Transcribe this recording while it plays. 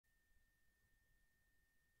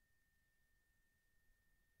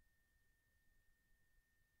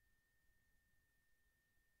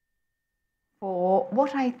for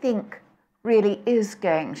what I think really is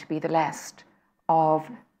going to be the last of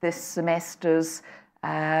this semester's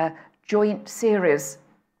joint series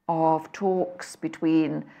of talks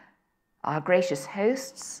between our gracious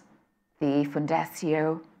hosts, the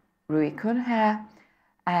Fundació Rui Cunha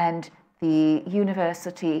and the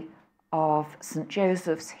University of St.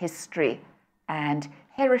 Joseph's History and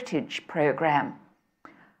Heritage Programme.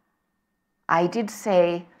 I did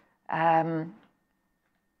say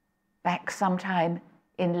back sometime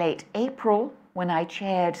in late April, when I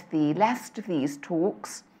chaired the last of these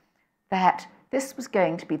talks, that this was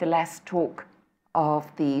going to be the last talk of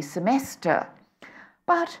the semester.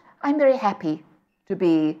 But I'm very happy to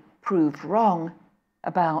be proved wrong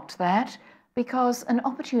about that, because an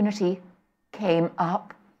opportunity came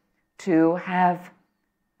up to have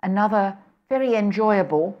another very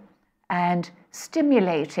enjoyable and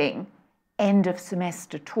stimulating end of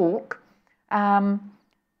semester talk.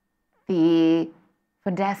 The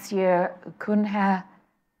Fundació Cunha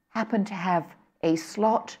happened to have a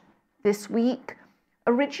slot this week.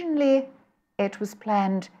 Originally, it was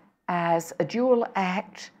planned as a dual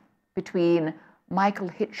act between Michael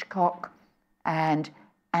Hitchcock and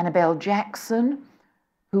Annabelle Jackson,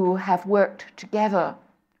 who have worked together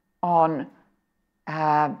on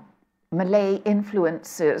Malay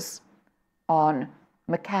influences on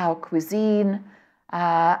Macau cuisine,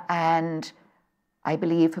 and I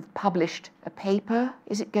believe have published a paper.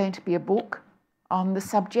 Is it going to be a book on the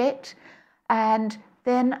subject? And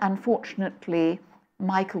then, unfortunately,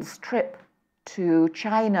 Michael's trip to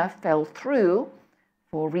China fell through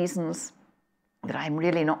for reasons that I'm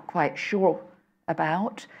really not quite sure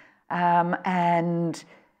about, and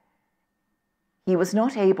he was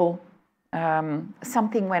not able,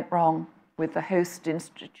 something went wrong with the host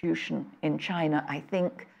institution in China, I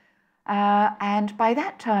think, and by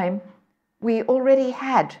that time we already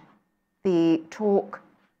had the talk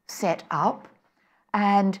set up,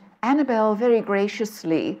 and Annabelle very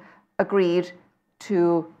graciously agreed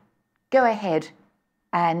to go ahead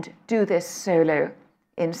and do this solo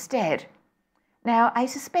instead. Now, I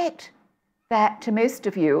suspect that to most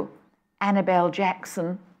of you, Annabelle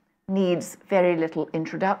Jackson needs very little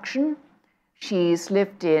introduction. She's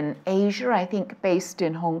lived in Asia, I think based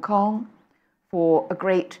in Hong Kong, for a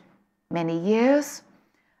great many years.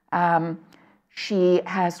 She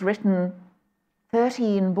has written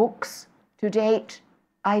 13 books to date,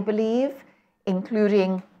 I believe,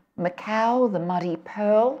 including Macau, the Muddy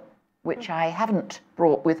Pearl, which I haven't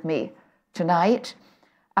brought with me tonight,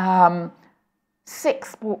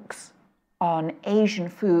 6 books on Asian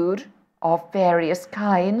food of various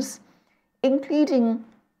kinds, including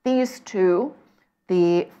these 2.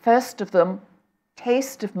 The first of them,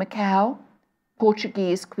 Taste of Macau,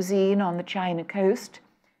 Portuguese cuisine on the China coast,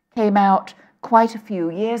 came out quite a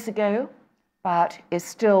few years ago, but is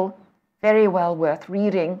still very well worth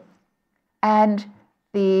reading. And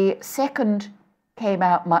the second came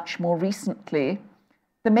out much more recently,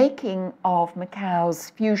 The Making of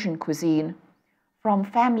Macau's Fusion Cuisine, From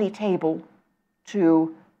Family Table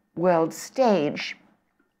to World Stage.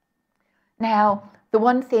 Now, the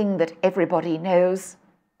one thing that everybody knows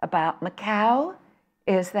about Macau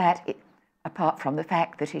is that, apart from the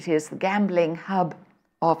fact that it is the gambling hub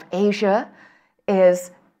of Asia,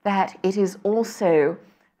 is that it is also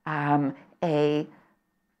a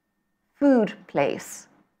food place,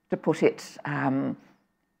 to put it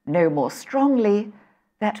no more strongly,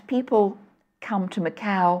 that people come to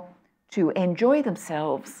Macau to enjoy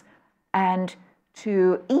themselves and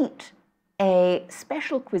to eat a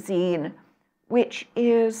special cuisine which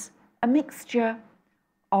is a mixture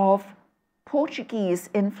of Portuguese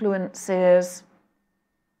influences,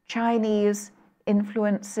 Chinese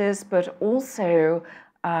influences, but also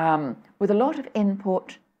with a lot of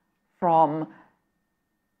input from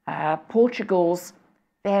Portugal's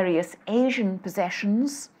various Asian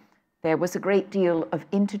possessions. There was a great deal of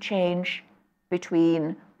interchange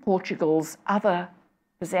between Portugal's other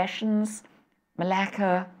possessions,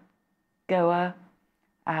 Malacca, Goa,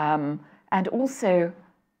 and also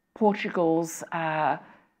Portugal's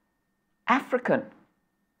African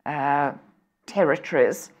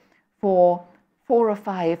territories for 4 or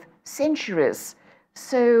 5 centuries.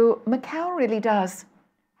 So Macau really does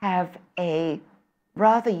have a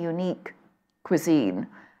rather unique cuisine.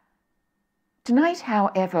 Tonight,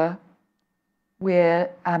 however,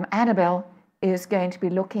 Annabelle is going to be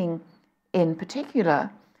looking in particular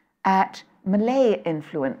at Malay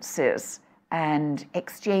influences and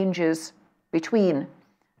exchanges between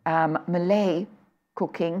Malay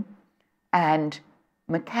cooking and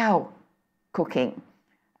Macau cooking,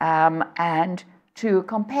 and to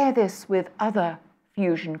compare this with other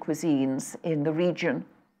fusion cuisines in the region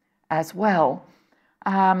as well.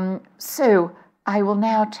 So I will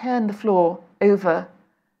now turn the floor over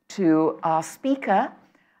to our speaker.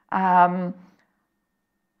 I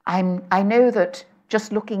know that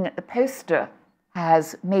just looking at the poster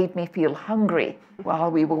has made me feel hungry while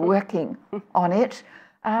we were working on it.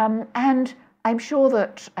 And I'm sure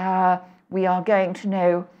that we are going to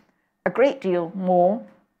know a great deal more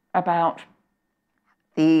about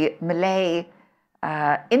the Malay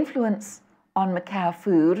influence on Macau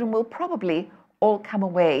food, and we'll probably all come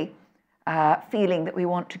away feeling that we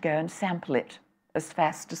want to go and sample it as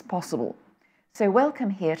fast as possible. So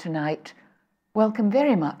welcome here tonight. Welcome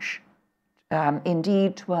very much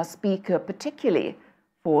indeed to our speaker, particularly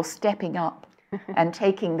for stepping up and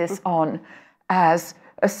taking this on as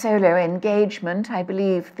a solo engagement. I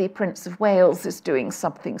believe the Prince of Wales is doing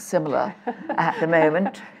something similar at the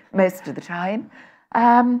moment, most of the time.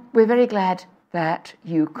 We're very glad that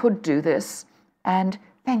you could do this, and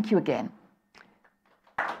thank you again.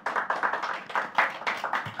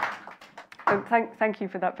 Thank you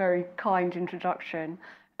for that very kind introduction.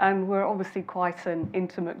 And we're obviously quite an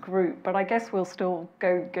intimate group, but I guess we'll still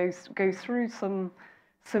go through some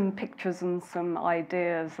pictures and some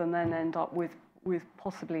ideas, and then end up with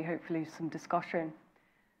possibly, hopefully, some discussion.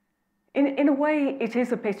 In a way, it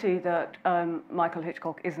is a pity that Michael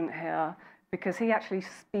Hitchcock isn't here, because he actually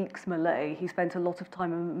speaks Malay. He spent a lot of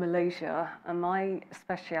time in Malaysia, and my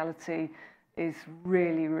speciality is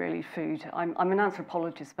really, really food. I'm an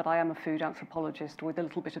anthropologist, but I am a food anthropologist with a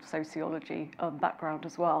little bit of sociology background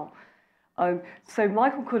as well. So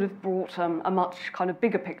Michael could have brought a much kind of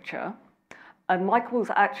bigger picture. And Michael was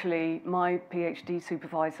actually my PhD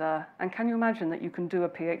supervisor. And can you imagine that you can do a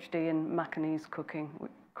PhD in Macanese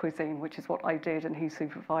cuisine, which is what I did, and he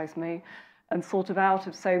supervised me. And sort of out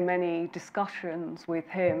of so many discussions with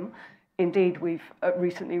him, indeed, we've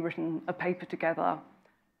recently written a paper together,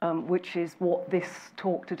 which is what this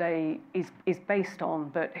talk today is based on.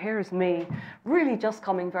 But here is me really just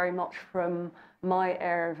coming very much from my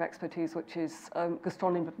area of expertise, which is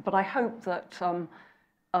gastronomy. But I hope that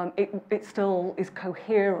it still is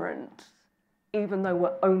coherent, even though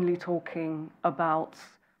we're only talking about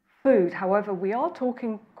food. However, we are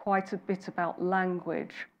talking quite a bit about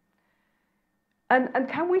language. And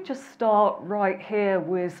can we just start right here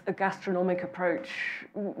with a gastronomic approach?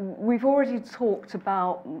 We've already talked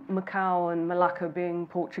about Macau and Malacca being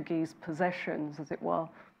Portuguese possessions, as it were,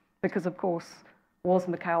 because, of course, was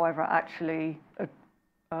Macau ever actually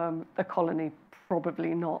a colony?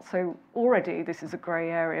 Probably not. So already this is a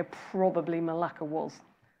grey area. Probably Malacca was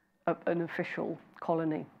an official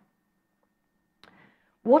colony.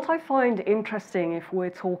 What I find interesting, if we're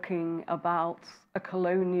talking about a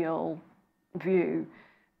colonial view,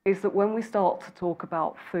 is that when we start to talk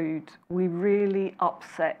about food, we really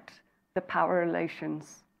upset the power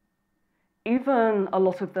relations. Even a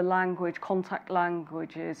lot of the language, contact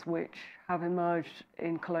languages, which have emerged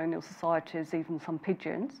in colonial societies, even some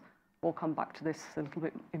pidgins, we'll come back to this a little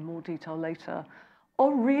bit in more detail later,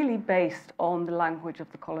 are really based on the language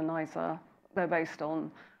of the colonizer. They're based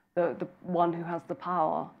on the one who has the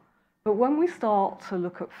power. But when we start to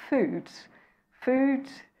look at food, food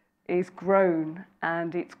is grown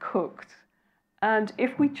and it's cooked. And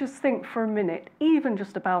if we just think for a minute, even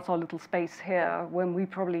just about our little space here, when we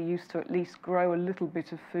probably used to at least grow a little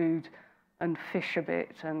bit of food and fish a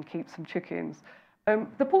bit and keep some chickens,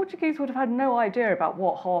 the Portuguese would have had no idea about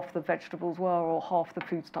what half the vegetables were or half the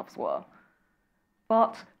foodstuffs were.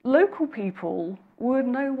 But local people would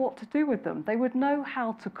know what to do with them. They would know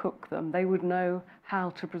how to cook them. They would know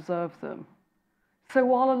how to preserve them. So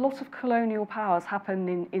while a lot of colonial powers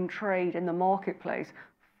happen in trade, in the marketplace,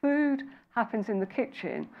 food happens in the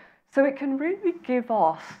kitchen. So it can really give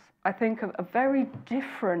us, I think, a very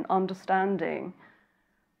different understanding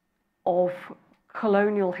of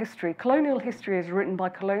colonial history. Colonial history is written by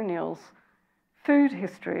colonials. Food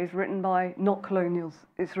history is written by not colonials.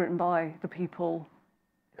 It's written by the people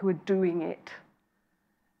who are doing it.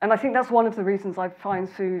 And I think that's one of the reasons I find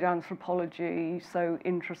food anthropology so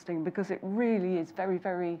interesting, because it really is very,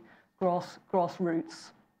 very grassroots.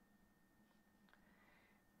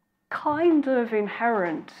 Kind of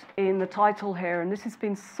inherent in the title here, and this has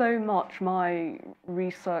been so much my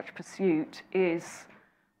research pursuit, is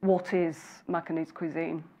what is Macanese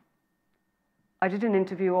cuisine? I did an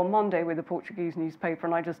interview on Monday with a Portuguese newspaper,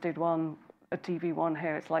 and I just did a TV one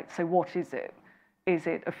here. It's like, so what is it? Is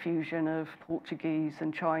it a fusion of Portuguese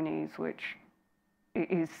and Chinese, which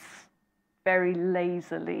is very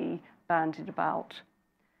lazily bandied about?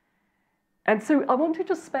 And so I want to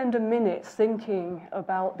just spend a minute thinking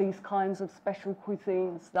about these kinds of special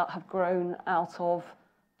cuisines that have grown out of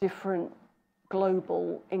different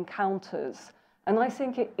global encounters. And I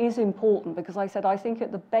think it is important because I think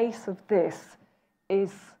at the base of this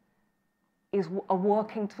is a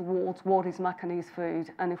working towards what is Macanese food.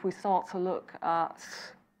 And if we start to look at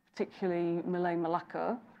particularly Malay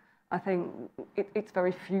Malacca, I think it's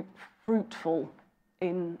very fruitful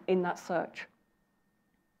in that search.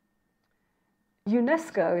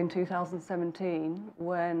 UNESCO in 2017,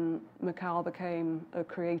 when Macau became a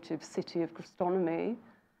creative city of gastronomy,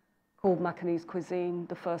 called Macanese cuisine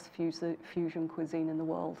the first fusion cuisine in the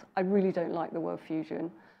world. I really don't like the word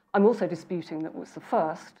fusion. I'm also disputing that it was the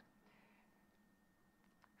first.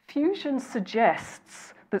 Fusion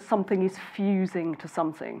suggests that something is fusing to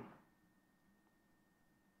something,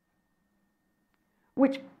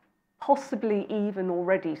 which possibly even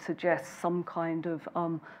already suggests some kind of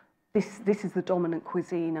this is the dominant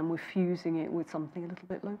cuisine and we're fusing it with something a little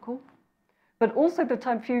bit local. But also the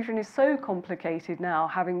term fusion is so complicated now,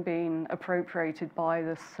 having been appropriated by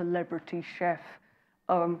the celebrity chef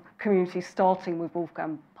community, starting with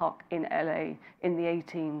Wolfgang Puck in LA in the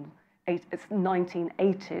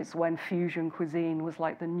 1980s, when fusion cuisine was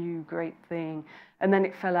like the new great thing, and then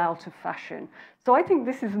it fell out of fashion. So I think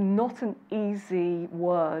this is not an easy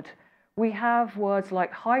word. We have words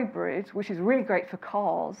like hybrid, which is really great for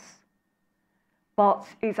cars, but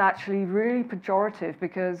it's actually really pejorative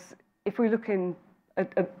because if we look in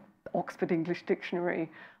a Oxford English Dictionary,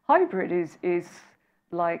 hybrid is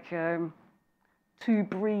like two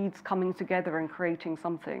breeds coming together and creating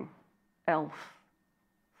something else.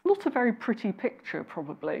 It's not a very pretty picture,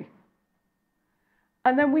 probably.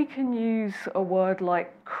 And then we can use a word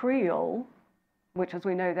like Creole, which, as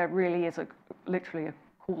we know, there really is literally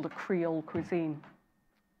called a Creole cuisine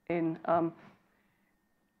in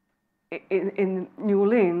New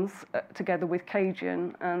Orleans, together with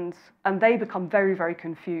Cajun, and they become very, very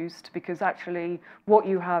confused because actually what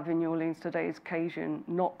you have in New Orleans today is Cajun,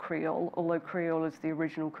 not Creole, although Creole is the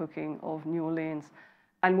original cooking of New Orleans.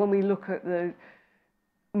 And when we look at the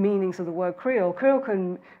meanings of the word Creole, Creole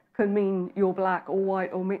can mean you're black or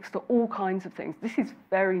white or mixed or all kinds of things. This is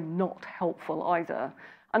very not helpful either.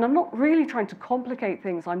 And I'm not really trying to complicate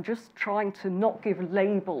things, I'm just trying to not give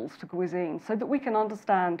labels to cuisine so that we can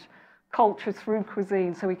understand culture through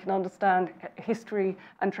cuisine, so we can understand history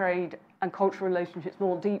and trade and cultural relationships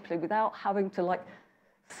more deeply without having to like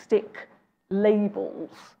stick labels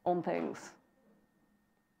on things.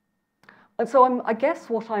 And so I guess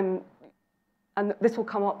what I'm, and this will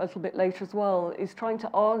come up a little bit later as well, is trying to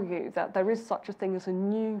argue that there is such a thing as a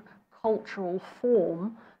new cultural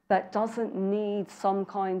form that doesn't need some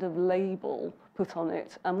kind of label put on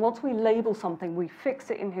it. And once we label something, we fix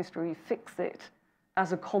it in history, we fix it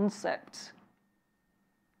as a concept,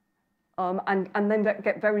 and then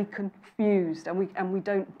get very confused, and we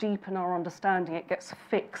don't deepen our understanding. It gets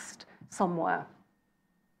fixed somewhere.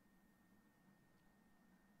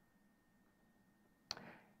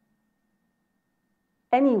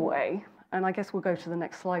 Anyway, and I guess we'll go to the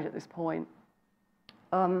next slide at this point.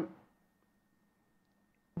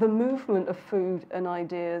 The movement of food and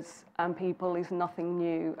ideas and people is nothing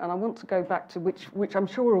new. And I want to go back to which I'm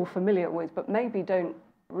sure we're all familiar with, but maybe don't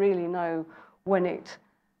really know when it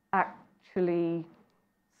actually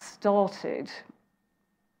started.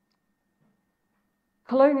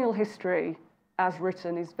 Colonial history, as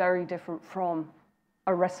written, is very different from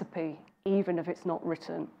a recipe, even if it's not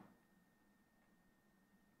written.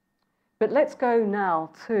 But let's go now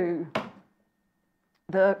to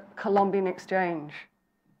the Columbian Exchange.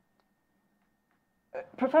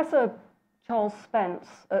 Professor Charles Spence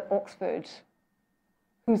at Oxford,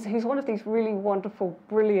 who's one of these really wonderful,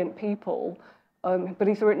 brilliant people, but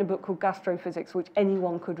he's written a book called Gastrophysics, which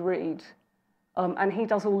anyone could read. And he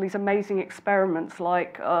does all these amazing experiments,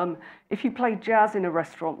 like if you play jazz in a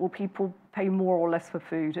restaurant, will people pay more or less for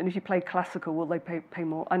food? And if you play classical, will they pay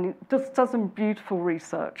more? And he does some beautiful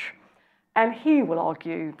research. And he will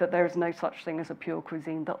argue that there is no such thing as a pure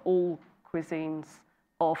cuisine, that all cuisines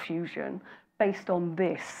are fusion, based on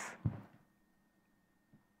this.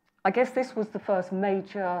 I guess this was the first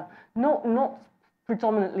major, not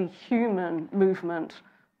predominantly human movement,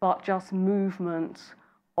 but just movement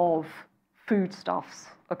of foodstuffs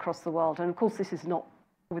across the world. And of course, this is not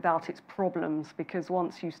without its problems, because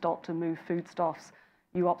once you start to move foodstuffs,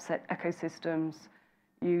 you upset ecosystems.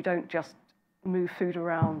 You don't just move food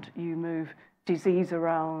around, you move disease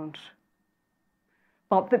around.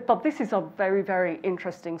 But this is a very, very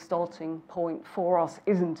interesting starting point for us,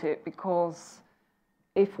 isn't it? Because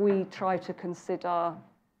if we try to consider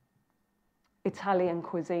Italian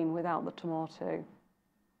cuisine without the tomato,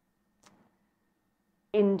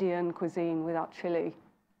 Indian cuisine without chili,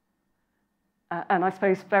 and I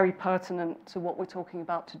suppose very pertinent to what we're talking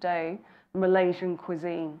about today, Malaysian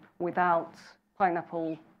cuisine without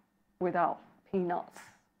pineapple, without peanuts.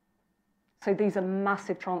 So these are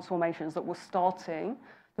massive transformations that were starting.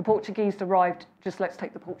 The Portuguese arrived, just let's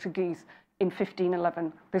take the Portuguese, in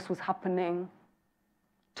 1511. This was happening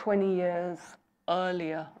 20 years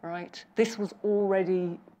earlier, right? This was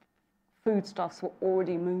already, foodstuffs were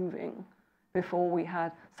already moving before we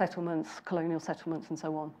had settlements, colonial settlements, and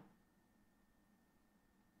so on.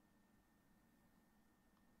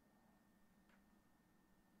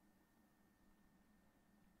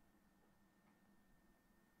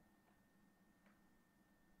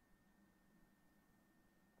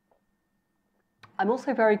 I'm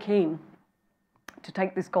also very keen to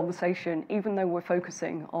take this conversation, even though we're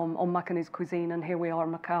focusing on Macanese cuisine, and here we are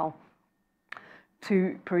in Macau,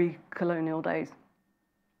 to pre-colonial days.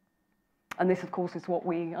 And this, of course, is what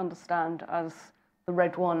we understand as the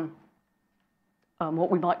red one,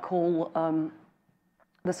 what we might call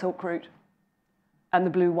the Silk Route, and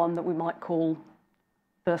the blue one that we might call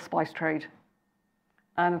the spice trade.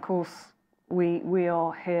 And of course, we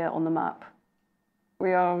are here on the map.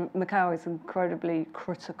 Macau is an incredibly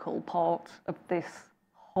critical part of this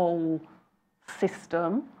whole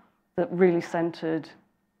system that really centered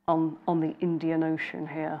on the Indian Ocean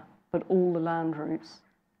here, but all the land routes.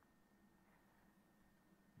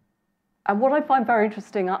 And what I find very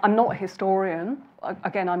interesting, I'm not a historian,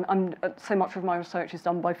 again, so much of my research is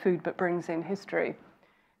done by food but brings in history,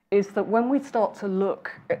 is that when we start to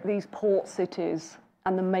look at these port cities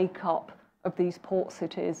and the makeup of these port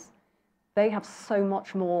cities, they have so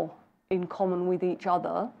much more in common with each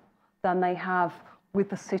other than they have with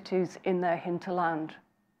the cities in their hinterland.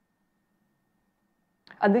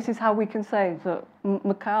 And this is how we can say that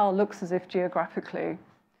Macau looks as if geographically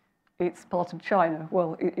it's part of China.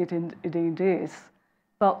 Well, it indeed is.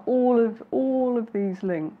 But all of these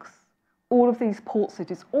links, all of these port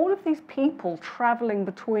cities, all of these people traveling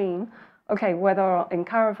between, okay, whether in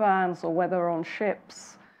caravans or whether on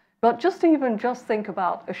ships, but just think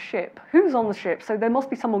about a ship. Who's on the ship? So there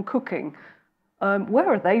must be someone cooking. Where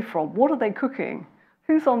are they from? What are they cooking?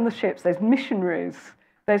 Who's on the ships? There's missionaries.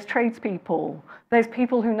 There's tradespeople. There's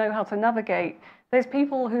people who know how to navigate. There's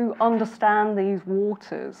people who understand these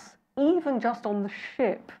waters. Even just on the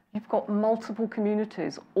ship, you've got multiple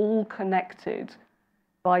communities all connected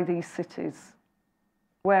by these cities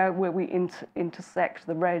where we intersect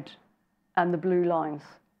the red and the blue lines.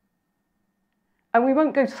 And we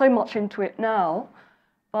won't go so much into it now,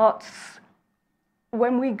 but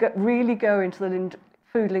when we really go into the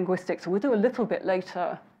food linguistics, we'll do a little bit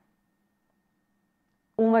later,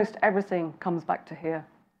 almost everything comes back to here.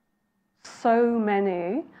 So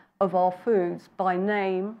many of our foods by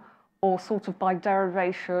name or sort of by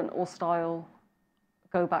derivation or style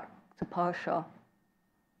go back to Persia.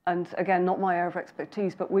 And again, not my area of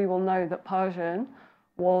expertise, but we will know that Persian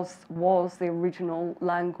was the original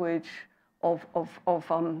language of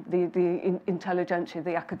the intelligentsia,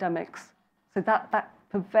 the academics. So that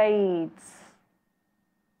pervades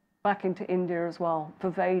back into India as well,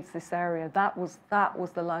 pervades this area. That was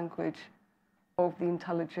the language of the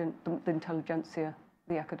intelligentsia,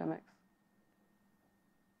 the academics.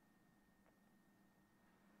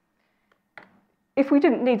 If we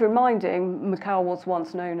didn't need reminding, Macau was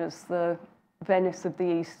once known as the Venice of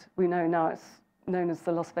the East. We know now it's known as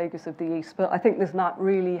the Las Vegas of the East, but I think this map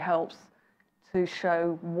really helps to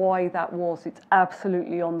show why that was. It's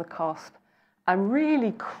absolutely on the cusp and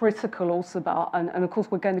really critical also about, and of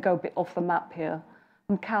course we're going to go a bit off the map here,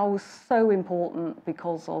 Macau was so important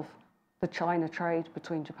because of the China trade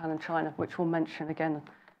between Japan and China, which we'll mention again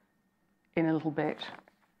in a little bit.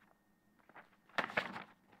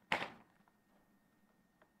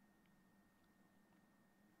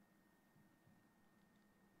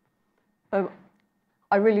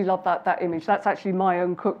 I really love that image. That's actually my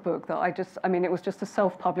own cookbook that it was just a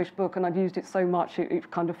self-published book and I've used it so much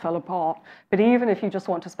it kind of fell apart. But even if you just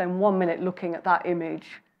want to spend 1 minute looking at that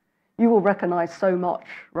image, you will recognize so much,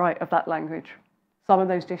 right, of that language. Some of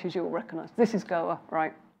those dishes you will recognize. This is Goa,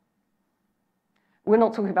 right? We're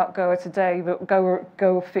not talking about Goa today, but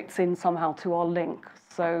Goa fits in somehow to our link.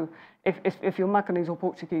 So if you're Macanese or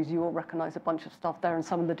Portuguese, you will recognize a bunch of stuff there and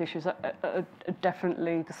some of the dishes are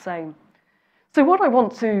definitely the same. So what I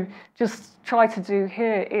want to just try to do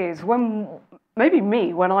here is, when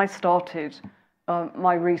I started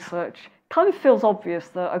my research, kind of feels obvious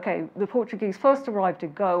that, okay, the Portuguese first arrived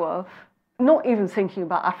in Goa, not even thinking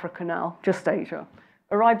about Africa now, just Asia.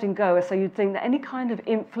 arrived in Goa, so you'd think that any kind of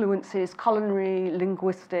influences, culinary,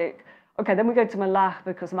 linguistic. Okay, then we go to Malacca,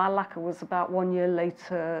 because Malacca was about 1 year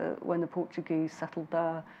later when the Portuguese settled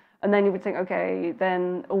there. And then you would think, okay,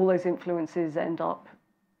 then all those influences end up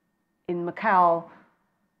in Macau.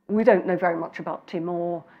 We don't know very much about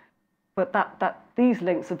Timor, but these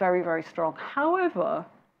links are very, very strong. However,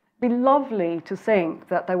 it'd be lovely to think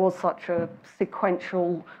that there was such a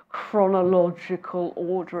sequential, chronological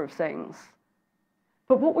order of things.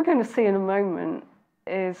 But what we're going to see in a moment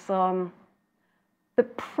is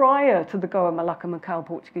that prior to the Goa, Malacca, Macau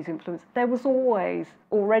Portuguese influence, there was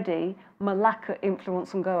already Malacca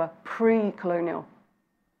influence on Goa, pre-colonial.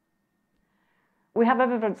 We have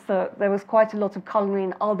evidence that there was quite a lot of culinary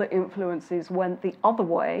and other influences went the other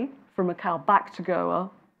way, from Macau back to Goa.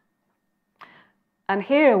 And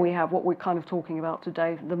here we have what we're kind of talking about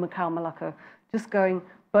today, the Macau, Malacca, just going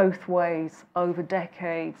both ways over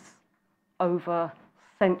decades, over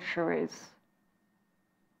centuries.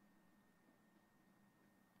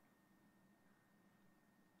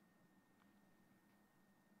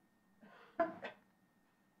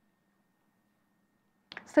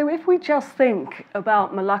 So if we just think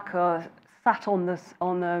about Malacca sat on the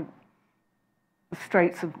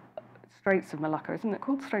Straits of Malacca, isn't it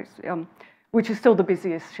called Straits? Which is still the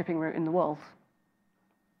busiest shipping route in the world.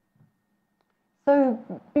 So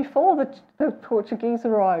before the Portuguese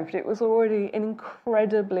arrived, it was already an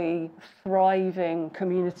incredibly thriving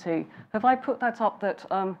community. Have I put that up? That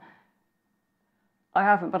I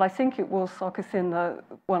haven't, but I think it was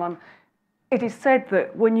It is said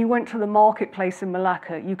that when you went to the marketplace in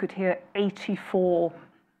Malacca, you could hear 84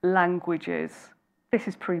 languages. This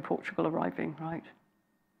is pre-Portugal arriving, right?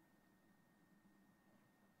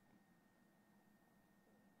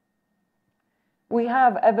 We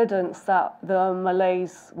have evidence that the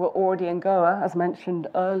Malays were already in Goa, as mentioned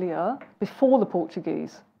earlier, before the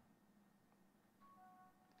Portuguese.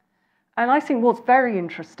 And I think what's very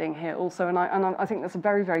interesting here also, and I think there's a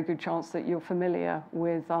very, very good chance that you're familiar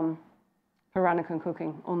with Peranakan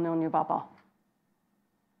cooking on Nyonya Baba.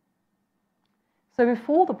 So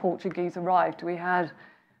before the Portuguese arrived, we had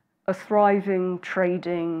a thriving,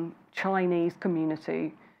 trading Chinese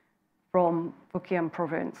community from Fukien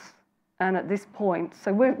province. And at this point,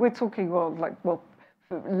 so we're talking,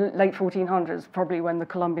 late 1400s, probably when the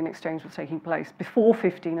Columbian exchange was taking place, before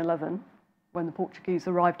 1511, when the Portuguese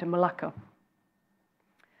arrived in Malacca.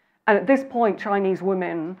 And at this point, Chinese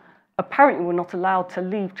women apparently were not allowed to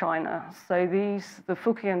leave China. So the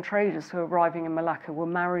Fukien traders who were arriving in Malacca were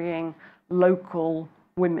marrying local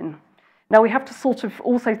women. Now we have to sort of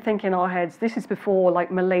also think in our heads, this is before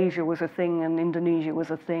like Malaysia was a thing and Indonesia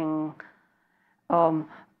was a thing.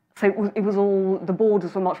 So it was all, the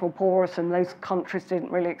borders were much more porous and those countries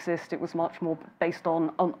didn't really exist. It was much more based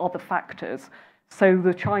on other factors. So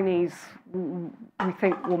the Chinese, we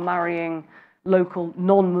think, were marrying local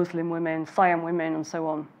non-Muslim women, Siam women, and so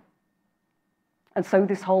on. And so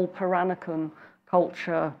this whole Peranakan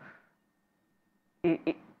culture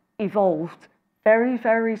it evolved. Very,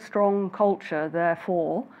 very strong culture,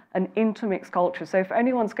 therefore, an intermixed culture. So if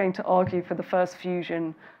anyone's going to argue for the first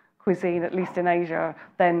fusion cuisine, at least in Asia,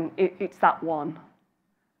 then it's that one.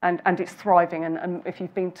 And it's thriving. And if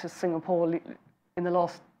you've been to Singapore in the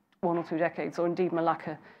last 1 or 2 decades, or indeed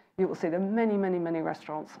Malacca, you will see there are many, many, many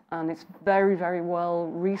restaurants. And it's very, very well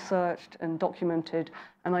researched and documented.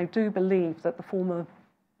 And I do believe that the former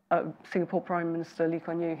Singapore Prime Minister, Lee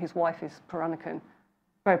Kuan Yew, his wife is Peranakan.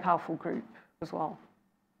 Very powerful group as well.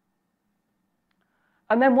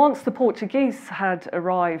 And then once the Portuguese had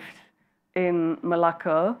arrived in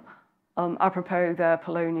Malacca, apropos their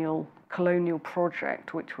colonial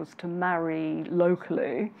project, which was to marry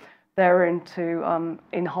locally, they're into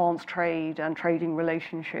enhanced trade and trading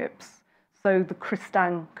relationships. So the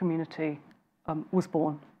Kristang community was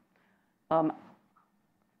born.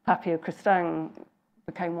 Papua Kristang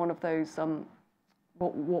became one of those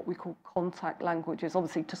what we call contact languages,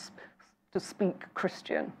 obviously to speak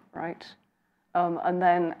Christian, right? And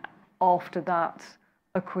then after that,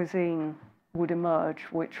 a cuisine would emerge,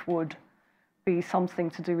 which would be something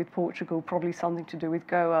to do with Portugal, probably something to do with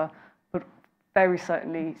Goa, but very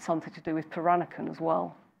certainly something to do with Peranakan as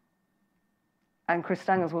well. And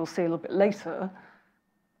Kristang, as we'll see a little bit later,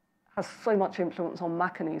 has so much influence on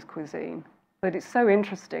Macanese cuisine. But it's so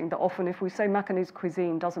interesting that often if we say Macanese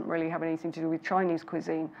cuisine doesn't really have anything to do with Chinese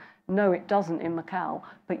cuisine, no, it doesn't in Macau,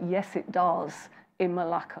 but yes, it does in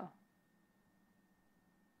Malacca.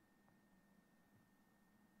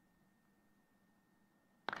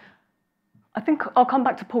 I think I'll come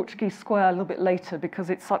back to Portuguese Square a little bit later because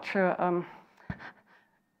it's such a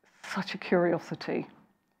curiosity.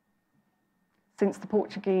 since the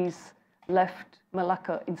Portuguese left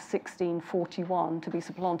Malacca in 1641 to be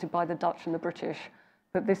supplanted by the Dutch and the British.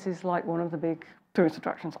 But this is like one of the big tourist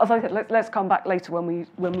attractions. As I said, let's come back later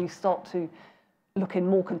when we start to look in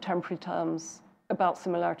more contemporary terms about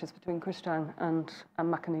similarities between Christian and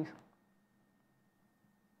Macanese.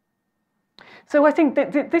 So I think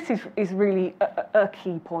that this is really a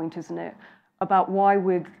key point, isn't it, about why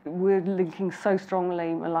we're linking so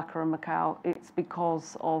strongly Malacca and Macau. It's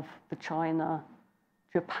because of the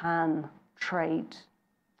China-Japan trade.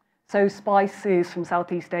 So spices from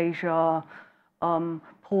Southeast Asia,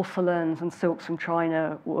 porcelains and silks from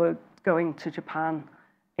China were going to Japan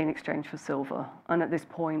in exchange for silver. And at this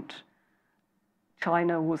point,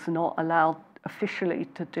 China was not allowed officially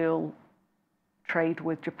to trade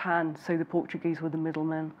with Japan, so the Portuguese were the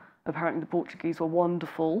middlemen. Apparently the Portuguese were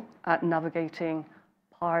wonderful at navigating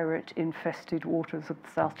pirate-infested waters of the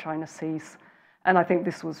South China Seas. And I think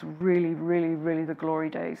this was really, really, really the glory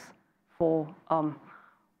days for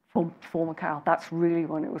Macau. That's really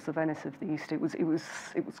when it was the Venice of the East. It was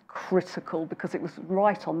critical because it was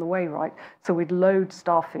right on the way, right? So we'd load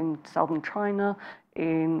stuff in southern China,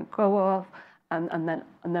 in Goa,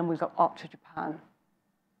 and then we got up to Japan.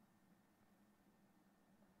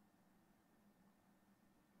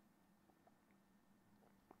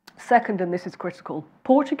 Second, and this is critical,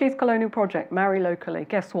 Portuguese colonial project, marry locally.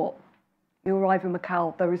 Guess what? You arrive in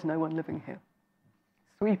Macau, there is no one living here.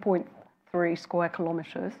 3.3 square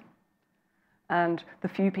kilometers. And the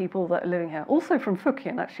few people that are living here, also from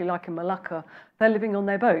Fukien, actually, like in Malacca, they're living on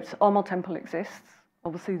their boats. Amal Temple exists,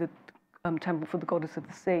 obviously the temple for the goddess of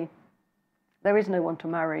the sea. There is no one to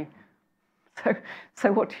marry.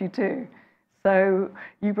 So what do? So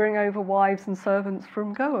you bring over wives and servants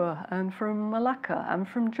from Goa and from Malacca and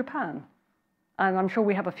from Japan. And I'm sure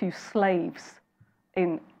we have a few slaves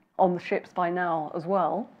on the ships by now as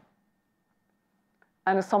well.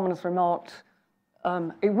 And as someone has remarked,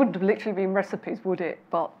 it wouldn't have literally been recipes, would it?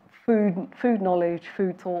 But food knowledge,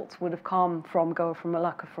 food thoughts would have come from Goa, from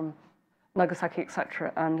Malacca, from Nagasaki,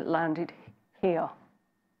 etc., and landed here.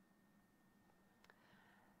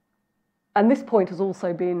 And this point has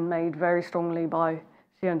also been made very strongly by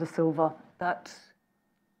Jean de Silva, that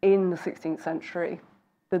in the 16th century,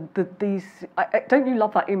 don't you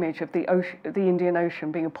love that image of the Indian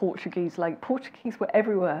Ocean being a Portuguese lake? Portuguese were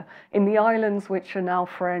everywhere, in the islands which are now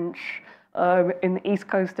French, in the east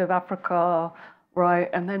coast of Africa, right,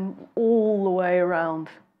 and then all the way around.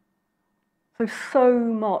 So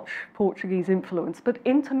much Portuguese influence, but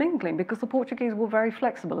intermingling, because the Portuguese were very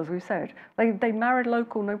flexible, as we said. They married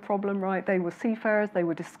local, no problem, right? They were seafarers, they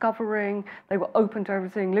were discovering, they were open to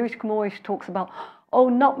everything. Luís Camões talks about, oh,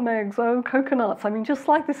 nutmegs, oh, coconuts. I mean, just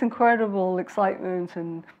like this incredible excitement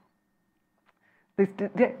and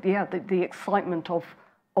the excitement of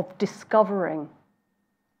discovering.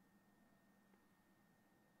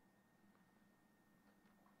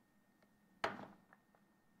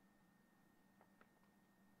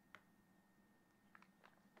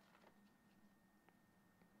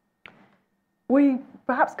 We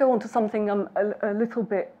perhaps go on to something a little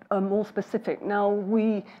bit more specific. Now,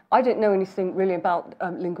 I don't know anything really about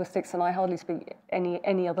linguistics, and I hardly speak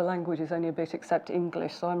any other languages, only a bit except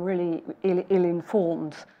English, so I'm really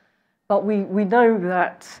ill-informed. But we know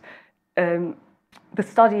that the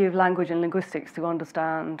study of language and linguistics to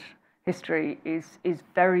understand history is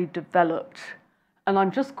very developed. And I'm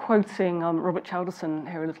just quoting Robert Chalderson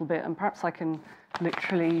here a little bit, and perhaps I can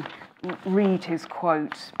literally read his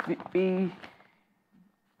quote.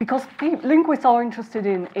 Because linguists are interested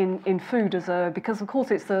in food because of course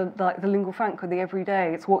it's the lingua franca, the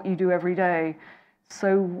everyday. It's what you do every day.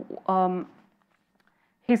 So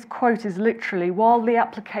his quote is literally, while the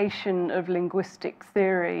application of linguistic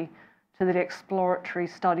theory to the exploratory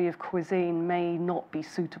study of cuisine may not be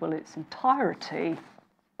suitable in its entirety,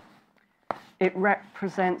 it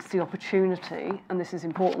represents the opportunity, and this is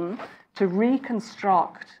important, to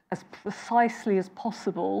reconstruct as precisely as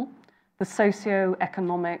possible the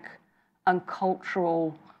socio-economic and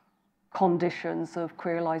cultural conditions of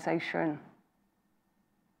creolization.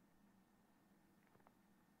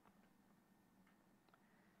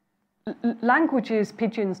 Languages,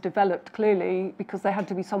 pidgins developed clearly because they had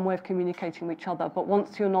to be some way of communicating with each other, but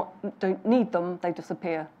once you don't need them, they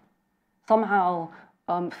disappear. Somehow,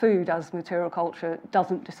 food as material culture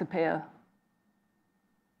doesn't disappear,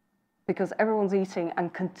 because everyone's eating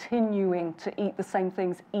and continuing to eat the same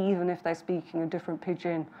things, even if they're speaking a different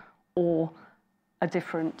pidgin or a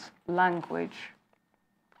different language.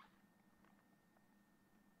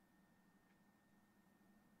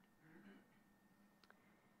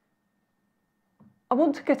 I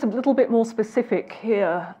want to get a little bit more specific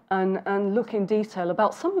here and look in detail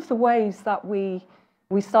about some of the ways that we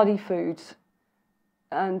study food.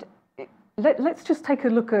 And let's just take a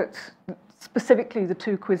look at specifically the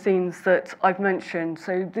two cuisines that I've mentioned.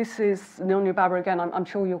 So this is Nyonya Baba again. I'm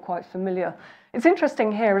sure you're quite familiar. It's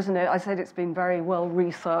interesting here, isn't it? I said it's been very well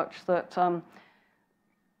researched that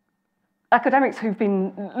academics who've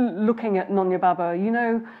been looking at Nyonya Baba, you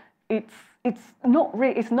know, it's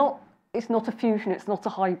not a fusion, it's not a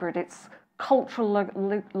hybrid, it's cultural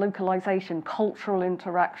localization, cultural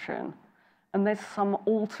interaction. And there's some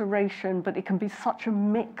alteration, but it can be such a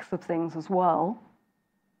mix of things as well.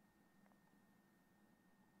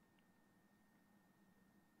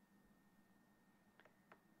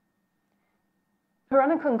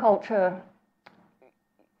 Peranakan culture,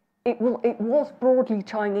 it was broadly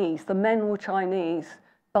Chinese. The men were Chinese,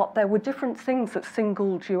 but there were different things that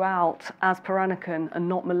singled you out as Peranakan and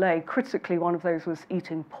not Malay. Critically, one of those was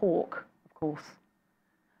eating pork, of course.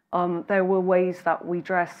 There were ways that we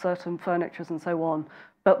dressed, certain furnitures and so on,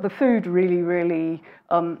 but the food really, really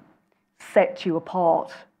set you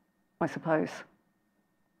apart, I suppose.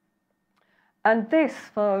 And this,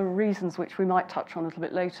 for reasons which we might touch on a little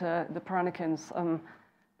bit later, the Peranakans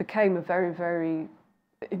became a very, very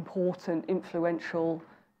important, influential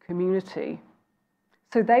community.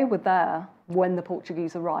 So they were there when the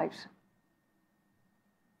Portuguese arrived.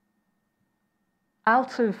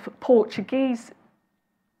 Out of Portuguese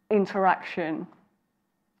interaction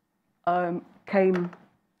came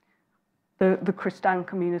the Christian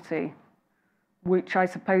community, which I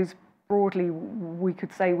suppose broadly we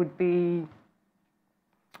could say would be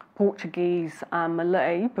Portuguese and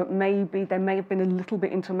Malay, but maybe there may have been a little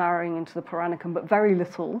bit intermarrying into the Peranakan, but very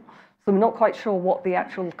little. So I'm not quite sure what the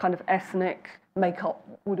actual kind of ethnic makeup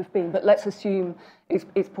would have been, but let's assume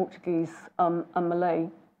it's Portuguese and Malay.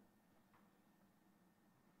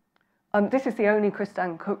 This is the only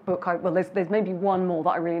Christian cookbook. Well, there's maybe one more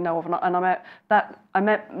that I really know of, and I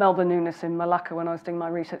met Melba Nunes in Malacca when I was doing my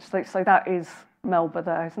research. So that is Melba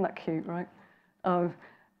there. Isn't that cute, right?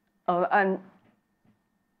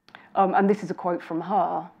 And this is a quote from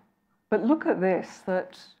her. But look at this,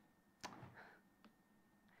 that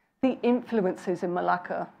the influences in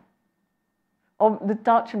Malacca of the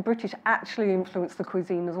Dutch and British actually influenced the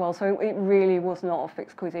cuisine as well. So it really was not a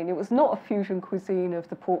fixed cuisine. It was not a fusion cuisine of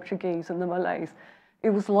the Portuguese and the Malays. It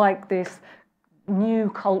was like this new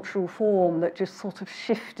cultural form that just sort of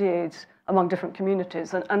shifted among different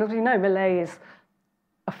communities. And as we know, Malay is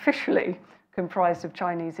officially comprised of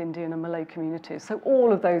Chinese, Indian, and Malay communities. So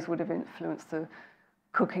all of those would have influenced the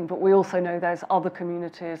cooking. But we also know there's other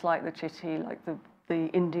communities like the Chitti, like the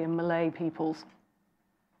Indian Malay peoples.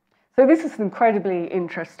 So this is an incredibly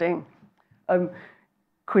interesting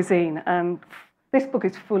cuisine, and this book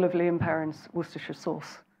is full of Liam Perrin's Worcestershire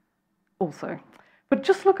sauce also. But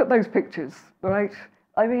just look at those pictures, right?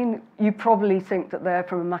 I mean, you probably think that they're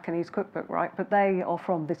from a Macanese cookbook, right? But they are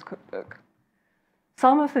from this cookbook.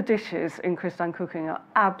 Some of the dishes in Christian cooking are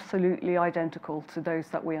absolutely identical to those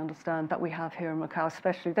that we understand, that we have here in Macau,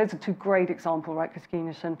 especially. Those are two great examples, right?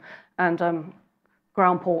 Cosquinnes and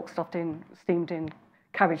ground pork steamed in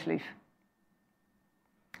cabbage leaf.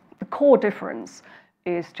 The core difference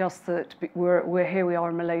is just that here we are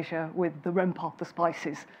in Malaysia with the rempah, the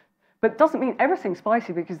spices. But it doesn't mean everything's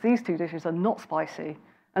spicy, because these two dishes are not spicy.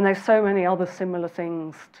 And there's so many other similar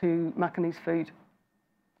things to Macanese food.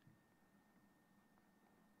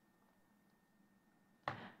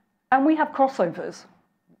 And we have crossovers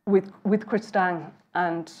with Christian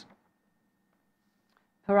and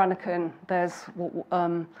Peranakan. There's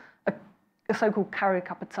a so-called Kari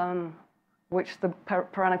Kapitan, which the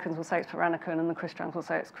Peranakans will say it's Peranakan and the Christians will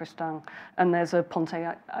say it's Christian. And there's a ponte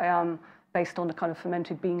ayam based on a kind of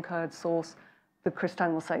fermented bean curd sauce. The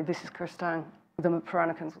Christian will say this is Christian. The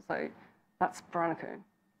Peranakans will say that's Peranakan.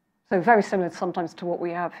 So very similar sometimes to what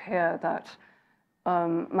we have here, that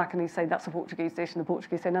Macanese say that's a Portuguese dish, and the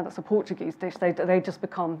Portuguese say no, that's a Portuguese dish. They just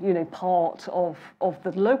become, you know, part of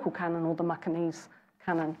the local canon or the Macanese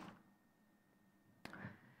canon.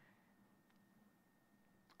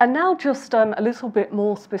 And now just a little bit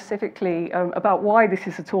more specifically about why this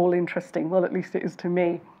is at all interesting. Well, at least it is to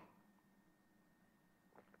me.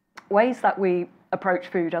 Ways that we approach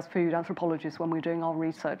food as food anthropologists when we're doing our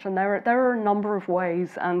research. And there are a number of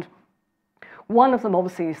ways, and one of them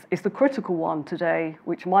obviously is the critical one today,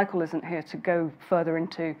 which Michael isn't here to go further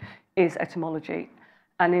into, is etymology.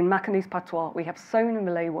 And in Macanese patois, we have so many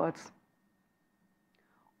Malay words,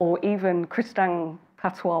 or even Christian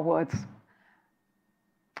patois words.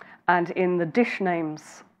 And in the dish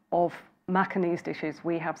names of Macanese dishes,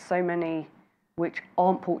 we have so many which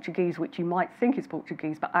aren't Portuguese, which you might think is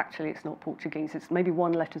Portuguese, but actually it's not Portuguese. It's maybe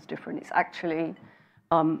one letter's different. It's actually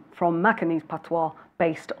from Macanese patois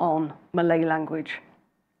based on Malay language.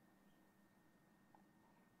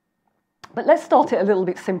 But let's start it a little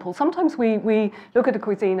bit simple. Sometimes we look at a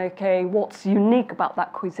cuisine, okay, what's unique about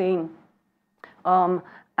that cuisine?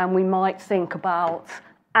 And we might think about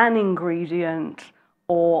an ingredient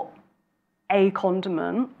or a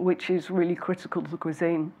condiment, which is really critical to the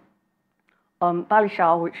cuisine.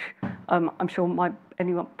 Balichau, which I'm sure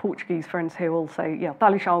any Portuguese friends here will say, yeah,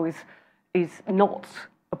 balichau is not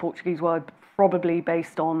a Portuguese word, probably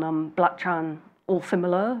based on belacan, all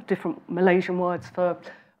similar, different Malaysian words for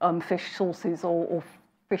fish sauces or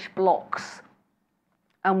fish blocks.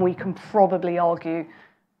 And we can probably argue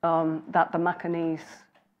that the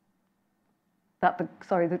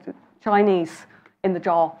Chinese in the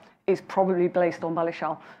jar is probably based on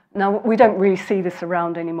balichau. Now, we don't really see this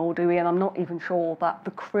around anymore, do we? And I'm not even sure that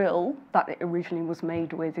the krill that it originally was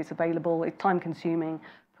made with is available. It's time-consuming.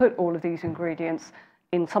 Put all of these ingredients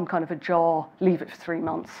in some kind of a jar, leave it for 3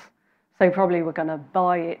 months. So probably we're going to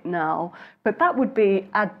buy it now. But that would be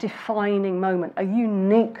a defining moment, a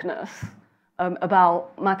uniqueness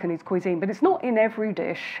about Macanese cuisine. But it's not in every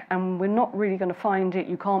dish, and we're not really going to find it.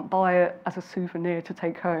 You can't buy it as a souvenir to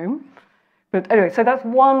take home. But anyway, so that's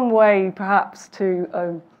one way perhaps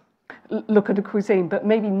to look at a cuisine, but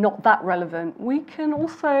maybe not that relevant. We can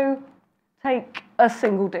also take a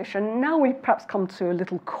single dish, and now we perhaps come to a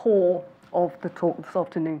little core of the talk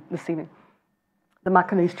this evening, the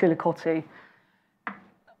Macanese chilicotti.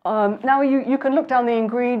 Now you can look down the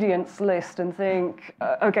ingredients list and think,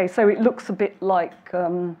 okay, so it looks a bit like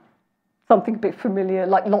something a bit familiar,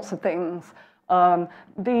 like lots of things.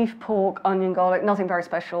 Beef, pork, onion, garlic, nothing very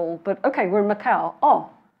special. But okay, we're in Macau. Oh,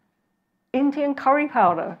 Indian curry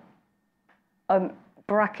powder.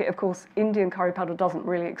 Bracket, of course, Indian curry powder doesn't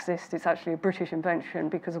really exist. It's actually a British invention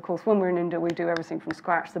because, of course, when we're in India, we do everything from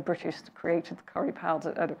scratch. The British created the curry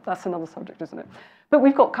powder. That's another subject, isn't it? But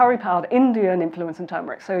we've got curry powder, Indian influence and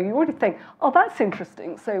turmeric. So you already think, oh, that's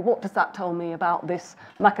interesting. So what does that tell me about this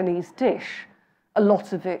Macanese dish? A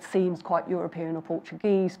lot of it seems quite European or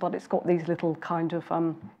Portuguese, but it's got these little kind of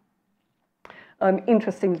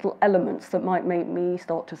interesting little elements that might make me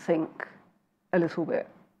start to think a little bit.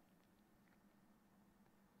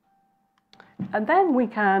 And then we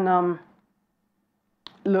can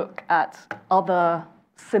look at other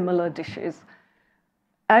similar dishes.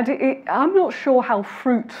 And I'm not sure how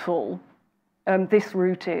fruitful this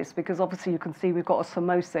route is, because obviously you can see we've got a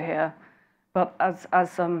samosa here. But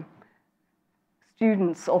as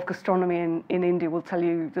students of gastronomy in India will tell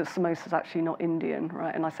you that samosa is actually not Indian,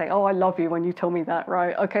 right? And I say, oh, I love you when you tell me that,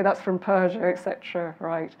 right? Okay, that's from Persia, etc.,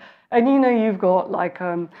 right? And you know, you've got like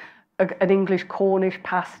an English Cornish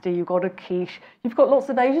pasty, you've got a quiche, you've got lots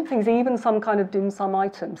of Asian things, even some kind of dim sum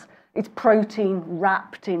items. It's protein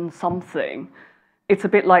wrapped in something. It's a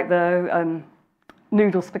bit like the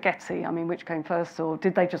noodle spaghetti. I mean, which came first, or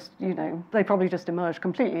did they just, you know, they probably just emerged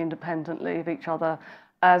completely independently of each other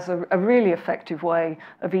as a really effective way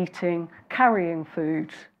of eating, carrying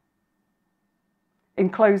food,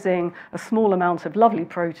 enclosing a small amount of lovely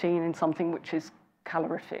protein in something which is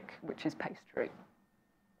calorific, which is pastry.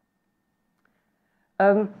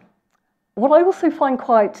 What I also find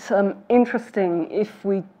quite interesting if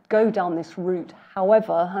we go down this route,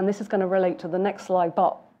 however, and this is going to relate to the next slide,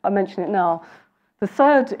 but I mention it now, the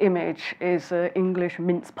third image is English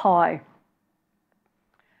mince pie.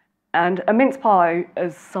 And a mince pie,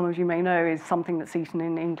 as some of you may know, is something that's eaten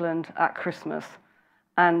in England at Christmas.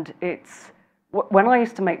 And it's, when I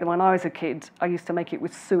used to make them when I was a kid, I used to make it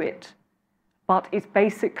with suet. But it's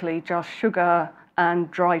basically just sugar and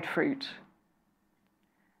dried fruit.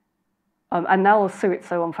 And now suet's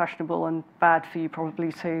so unfashionable and bad for you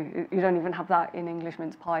probably too. You don't even have that in English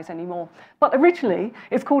mince pies anymore. But originally,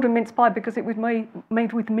 it's called a mince pie because it was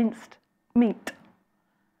made with minced meat.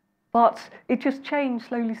 But it just changed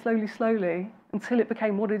slowly, slowly, slowly until it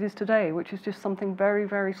became what it is today, which is just something very,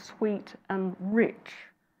 very sweet and rich.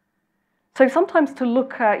 So sometimes to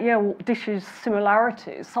look at, dishes'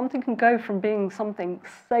 similarities, something can go from being something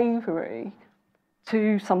savoury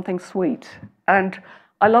to something sweet. And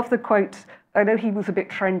I love the quote, I know he was a bit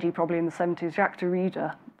trendy probably in the 70s, Jacques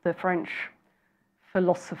Derrida, the French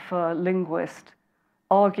philosopher, linguist,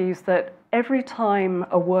 argues that every time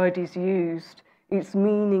a word is used, its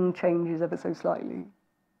meaning changes ever so slightly.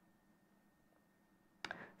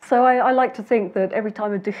 So I like to think that every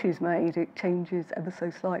time a dish is made, it changes ever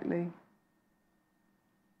so slightly.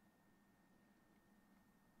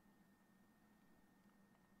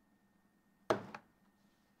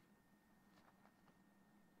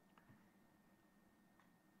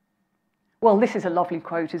 well, this is a lovely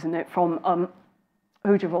quote, isn't it, from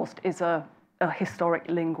Hujavost is a historic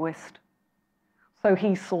linguist. So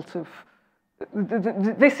he's sort of,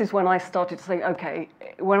 this is when I started to think, okay,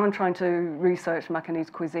 when I'm trying to research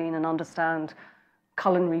Macanese cuisine and understand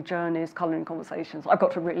culinary journeys, culinary conversations, I've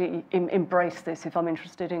got to really embrace this if I'm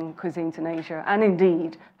interested in cuisines in Asia, and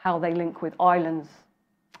indeed how they link with islands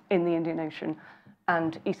in the Indian Ocean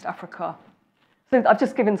and East Africa. So I've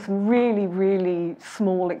just given some really, really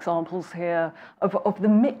small examples here of the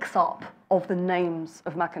mix-up of the names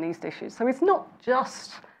of Macanese dishes. So it's not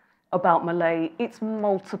just about Malay, it's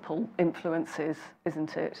multiple influences,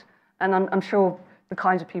 isn't it? And I'm sure the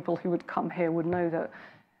kinds of people who would come here would know that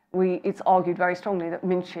it's argued very strongly that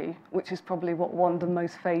minchi, which is probably one of the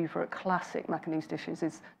most favourite classic Macanese dishes,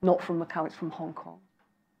 is not from Macau, it's from Hong Kong.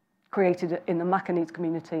 Created in the Macanese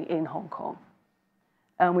community in Hong Kong.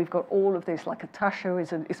 And we've got all of this, like a tasho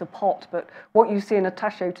is a pot, but what you see in a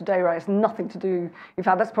tasho today, right, has nothing to do, in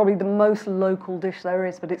fact, that's probably the most local dish there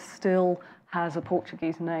is, but it still has a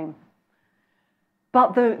Portuguese name.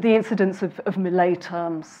 But the incidence of Malay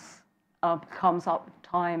terms comes up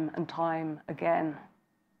time and time again.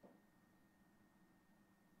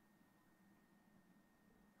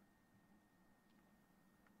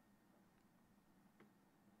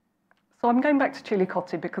 So I'm going back to chili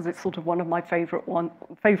cotti because it's sort of one of my favourite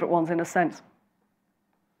ones in a sense.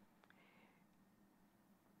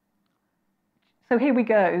 So here we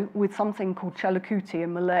go with something called chalakuti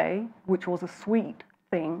in Malay, which was a sweet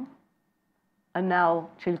thing. And now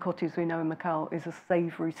chili cotti, as we know in Macau, is a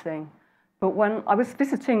savoury thing. But when I was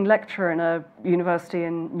visiting lecture in a university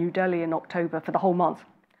in New Delhi in October for the whole month,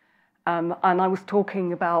 and I was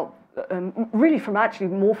talking about, really actually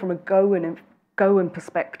more from a Goan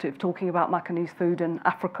perspective, talking about Macanese food in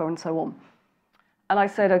Africa and so on. And I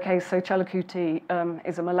said, okay, so chalakuti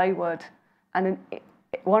is a Malay word. And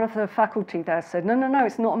one of the faculty there said, no,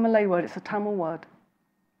 it's not a Malay word, it's a Tamil word.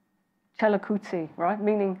 Chalakuti, right?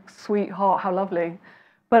 Meaning sweetheart, how lovely.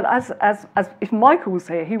 But as if Michael was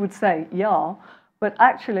here, he would say, yeah, but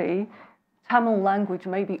actually Tamil language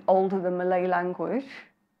may be older than Malay language.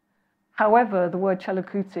 However, the word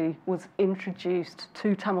chalakuti was introduced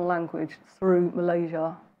to Tamil language through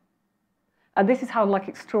Malaysia. And this is how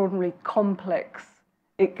extraordinarily complex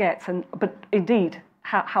it gets, but indeed,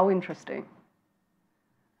 how interesting.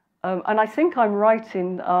 And I think I'm right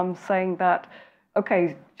in saying that,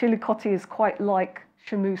 okay, chili cotti is quite like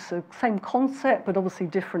shamusa, same concept, but obviously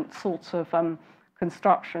different sorts of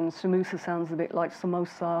constructions. Shamusa sounds a bit like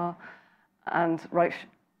samosa, and right,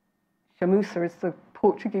 shamusa is the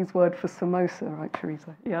Portuguese word for samosa, right,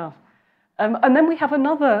 Teresa? Yeah. And then we have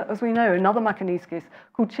another, as we know, another Macanese dish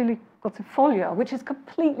called chili cotti folha, which is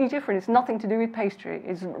completely different. It's nothing to do with pastry.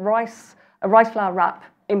 It's a rice flour wrap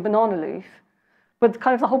in banana leaf, but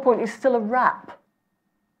kind of the whole point is still a wrap,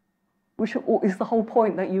 which is the whole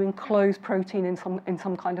point, that you enclose protein in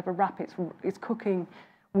some kind of a wrap. It's cooking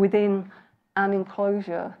within an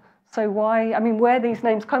enclosure. So why, I mean, where these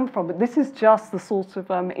names come from, but this is just the sort of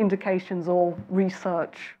indications or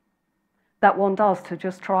research that one does to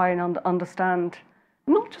just try and understand,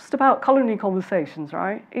 not just about culinary conversations,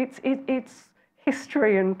 right? It's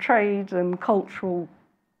history and trade and cultural,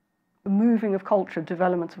 the moving of culture,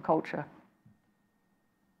 development of culture.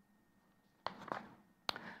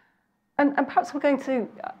 And perhaps we're going to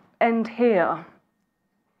end here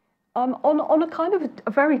on a kind of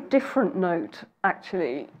a very different note,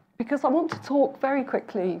 actually, because I want to talk very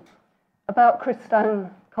quickly about Christian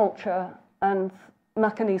culture and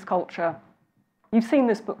Macanese culture. You've seen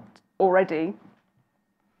this book already.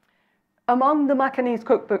 Among the Macanese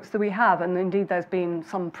cookbooks that we have, and indeed there's been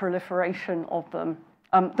some proliferation of them,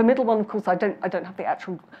 the middle one, of course, I don't have the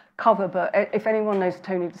actual cover, but if anyone knows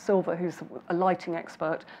Tony De Silva, who's a lighting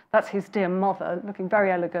expert, that's his dear mother, looking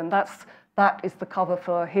very elegant. That is the cover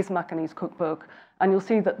for his Macanese cookbook. And you'll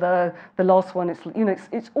see that the last one is,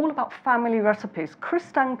 it's all about family recipes.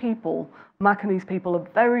 Christian people, Macanese people, are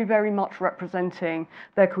very, very much representing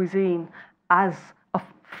their cuisine as a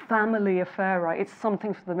family affair, right? It's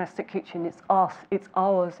something for the domestic kitchen. It's us, it's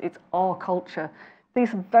ours, it's our culture.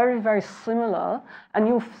 These are very, very similar, and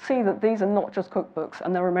you'll see that these are not just cookbooks,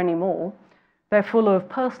 and there are many more. They're full of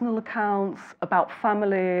personal accounts about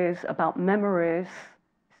families, about memories.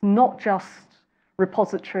 It's not just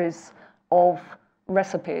repositories of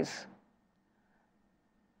recipes.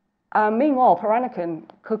 Meanwhile, Peranakan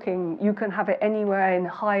cooking, you can have it anywhere in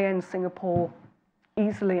high-end Singapore,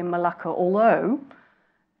 easily in Malacca, although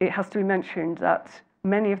it has to be mentioned that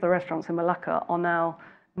many of the restaurants in Malacca are now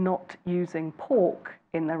not using pork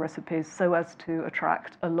in their recipes so as to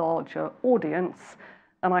attract a larger audience.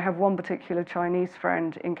 And I have one particular Chinese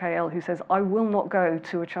friend in KL who says, I will not go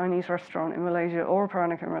to a Chinese restaurant in Malaysia or a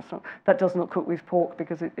Peranakan restaurant that does not cook with pork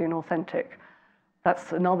because it's inauthentic.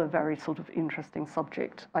 That's another very sort of interesting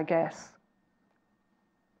subject, I guess.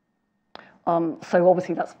 So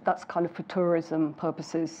obviously that's kind of for tourism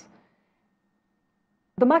purposes.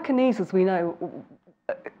 The Macanese, as we know,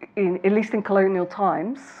 at least in colonial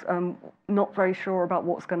times, not very sure about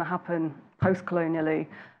what's going to happen post-colonially,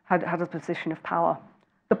 had a position of power.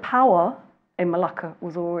 The power in Malacca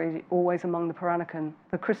was always among the Peranakan.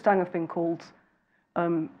 The Kristang have been called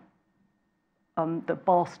the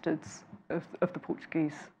bastards of the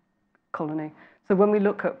Portuguese colony. So when we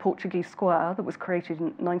look at Portuguese Square that was created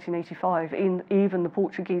in 1985, even the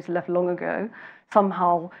Portuguese left long ago,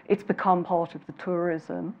 somehow it's become part of the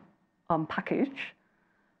tourism package.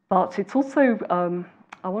 But it's also,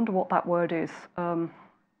 I wonder what that word is.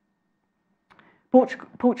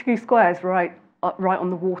 Portuguese Square is right on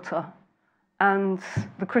the water. And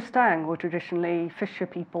the Kristang were traditionally fisher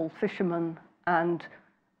people, fishermen and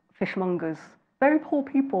fishmongers. Very poor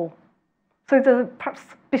people. So perhaps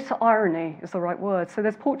bitter irony is the right word. So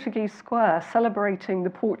there's Portuguese Square celebrating the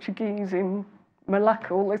Portuguese in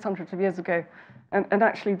Malacca all those hundreds of years ago. And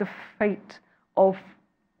actually the fate of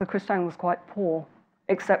the Kristang was quite poor,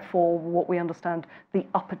 except for what we understand, the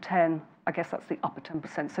upper 10, I guess that's the upper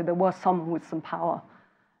 10%. So there were some with some power.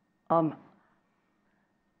 And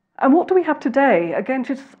what do we have today? Again,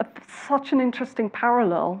 just such an interesting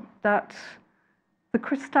parallel that the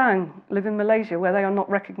Kristang live in Malaysia, where they are not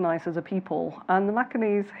recognized as a people, and the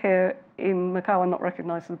Macanese here in Macau are not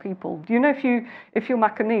recognized as a people. Do you know if you're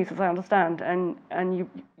Macanese, as I understand, and you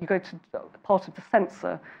go to part of the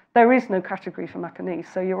censor, there is no category for Macanese,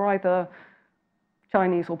 so you're either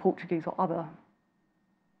Chinese or Portuguese or other.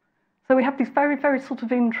 So we have these very, very sort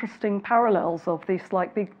of interesting parallels of this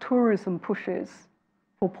like big tourism pushes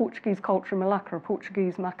for Portuguese culture in Malacca,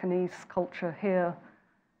 Portuguese Macanese culture here.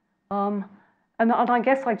 And I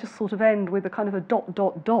guess I just sort of end with a kind of a ...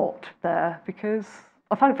 there, because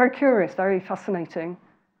I find it very curious, very fascinating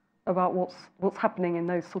about what's happening in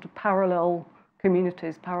those sort of parallel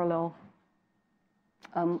communities, parallel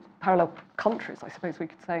countries, I suppose we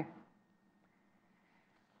could say.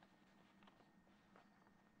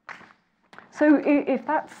 So if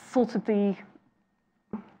that's sort of the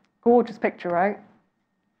gorgeous picture, right?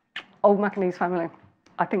 Old Macanese family,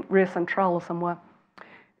 I think Rio Central or somewhere.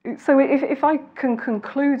 So if I can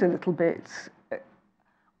conclude a little bit,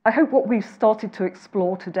 I hope what we've started to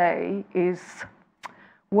explore today is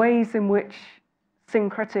ways in which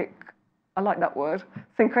syncretic, I like that word,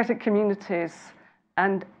 syncretic communities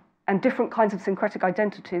and different kinds of syncretic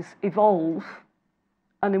identities evolve,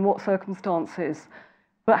 and in what circumstances,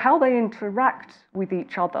 but how they interact with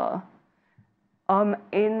each other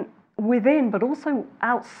within, but also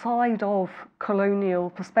outside of colonial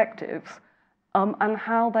perspectives, and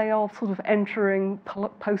how they are sort of entering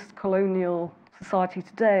post-colonial society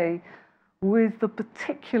today with the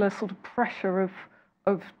particular sort of pressure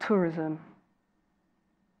of tourism.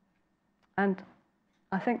 And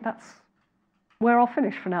I think that's where I'll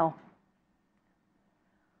finish for now.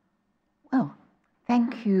 Well,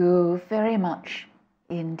 thank you very much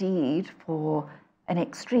indeed for an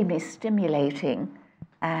extremely stimulating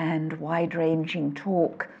and wide-ranging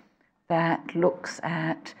talk that looks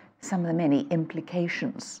at some of the many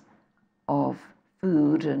implications of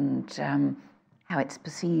food and how it's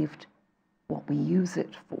perceived, what we use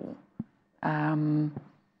it for.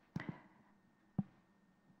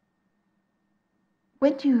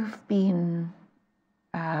 When you've been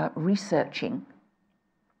researching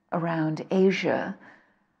around Asia,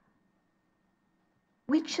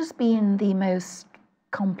 which has been the most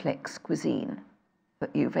complex cuisine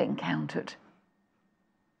that you've encountered,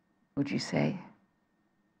 would you say?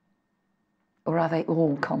 Or are they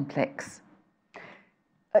all complex?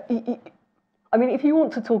 I mean, if you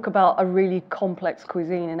want to talk about a really complex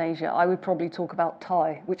cuisine in Asia, I would probably talk about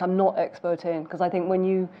Thai, which I'm not expert in, because I think when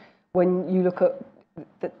you look at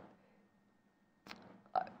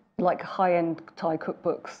like high-end Thai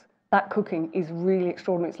cookbooks, that cooking is really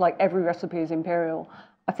extraordinary. It's like every recipe is imperial.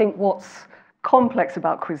 I think what's complex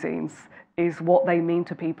about cuisines is what they mean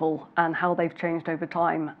to people and how they've changed over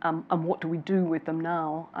time, and what do we do with them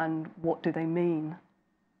now, and what do they mean?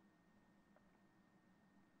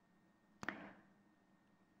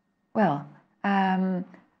 Well,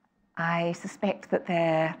 I suspect that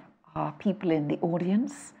there are people in the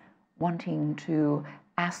audience wanting to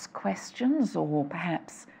ask questions or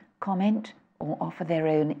perhaps comment or offer their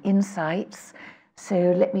own insights. So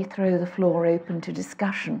let me throw the floor open to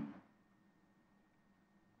discussion.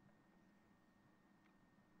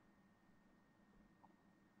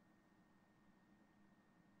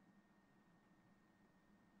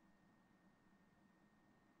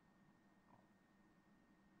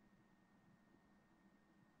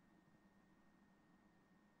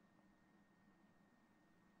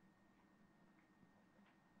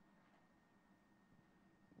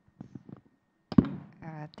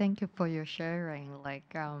 Thank you for your sharing. I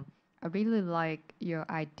really like your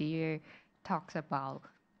idea talks about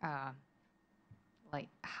uh,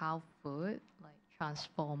 how food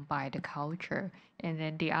transformed by the culture, and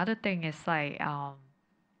then the other thing is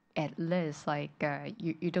at least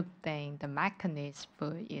you don't think the Macanese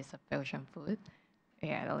food is a fusion food,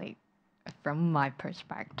 yeah, from my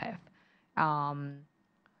perspective. Um,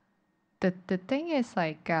 the thing is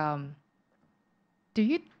do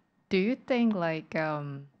you do you think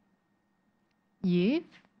if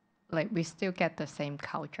we still get the same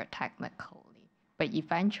culture technically, but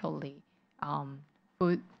eventually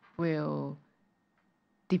food will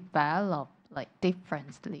develop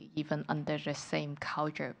differently even under the same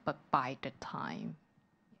culture, but by the time.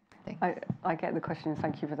 Thanks. I get the question,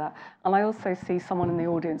 thank you for that. And I also see someone in the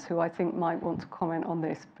audience who I think might want to comment on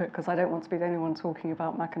this, because I don't want to be the only one talking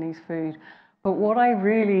about Macanese food. But what I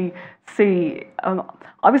really see,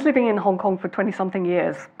 I was living in Hong Kong for 20-something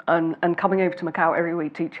years and coming over to Macau every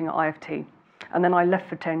week teaching at IFT. And then I left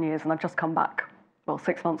for 10 years and I've just come back, well,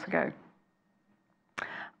 6 months ago.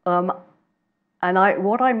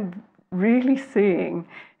 What I'm really seeing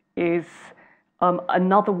is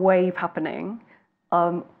another wave happening.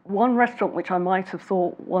 One restaurant which I might have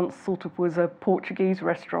thought once sort of was a Portuguese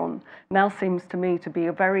restaurant now seems to me to be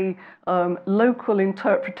a very local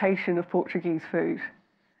interpretation of Portuguese food.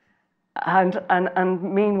 And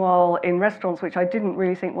meanwhile, in restaurants which I didn't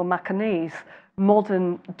really think were Macanese,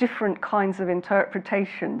 modern, different kinds of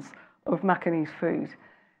interpretations of Macanese food.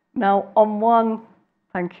 Now,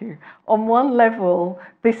 thank you. On one level,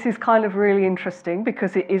 this is kind of really interesting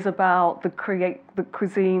because it is about the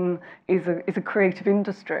cuisine is a creative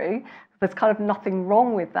industry. There's kind of nothing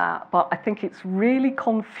wrong with that, but I think it's really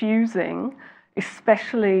confusing,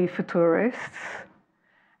 especially for tourists.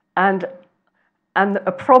 And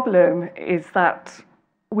a problem is that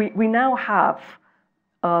we now have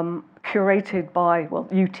curated by, well,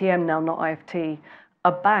 UTM now, not IFT,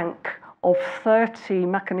 a bank of 30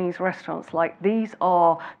 Macanese restaurants. Like this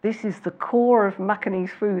is the core of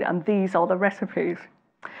Macanese food and these are the recipes.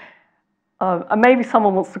 And maybe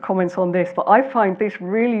someone wants to comment on this, but I find this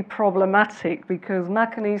really problematic because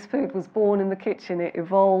Macanese food was born in the kitchen, it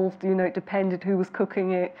evolved, it depended who was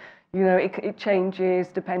cooking it, it changes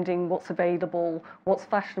depending what's available, what's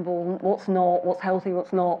fashionable, what's not, what's healthy,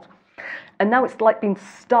 what's not. And now it's like being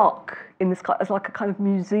stuck in this as like a kind of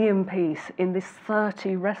museum piece in this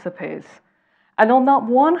 30 recipes. And on that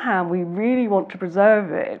one hand, we really want to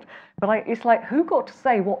preserve it, but it's like, who got to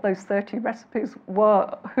say what those 30 recipes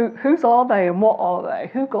were? Whose are they and what are they?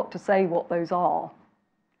 Who got to say what those are?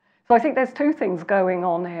 So I think there's two things going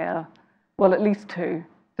on here. Well, at least two.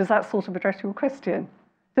 Does that sort of address your question?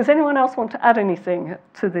 Does anyone else want to add anything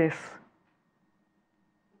to this?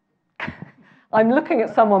 I'm looking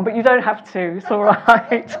at someone, but you don't have to. It's all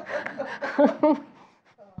right.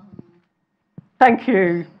 Thank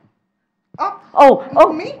you.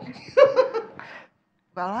 Oh. Me?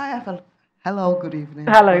 Well, I have a... Hello, good evening.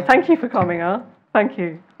 Hello, thank you for coming up. Thank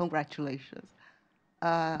you. Congratulations.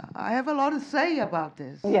 I have a lot to say about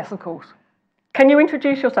this. Yes, of course. Can you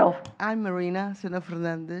introduce yourself? I'm Marina Sena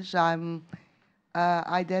Fernandes.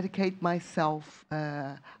 I dedicate myself,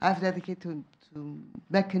 I've dedicated to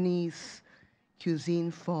Macanese cuisine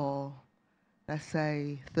for, let's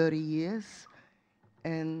say, 30 years.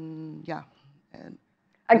 And yeah. And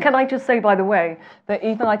can I just say, by the way, that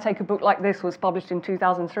even I Take a Book Like This was published in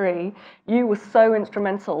 2003. You were so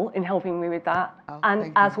instrumental in helping me with that,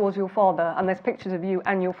 and as was your father. And there's pictures of you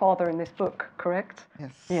and your father in this book, correct?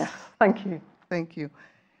 Yes. Yes, thank you. Thank you.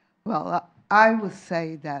 Well, I would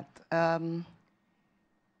say that,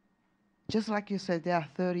 just like you said, there are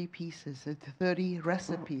 30 pieces, 30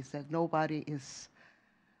 recipes that nobody is...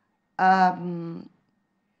 it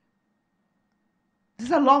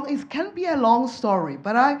can be a long story,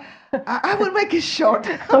 but I will make it short.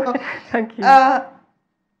 Okay, thank you.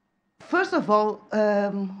 First of all,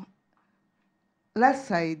 let's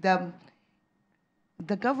say the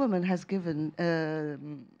government has given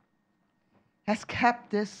has kept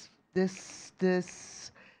this. Do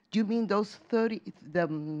you mean those 30?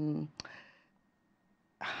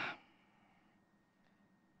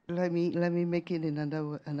 Let me make it in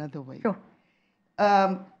another way. Sure.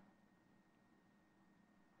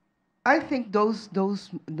 I think the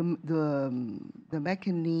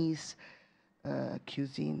Macanese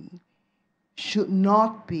cuisine should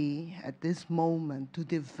not be at this moment to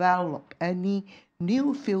develop any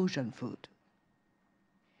new fusion food,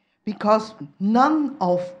 because none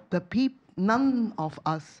of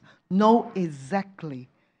us know exactly.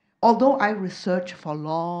 Although I researched for a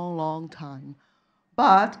long time,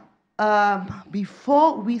 but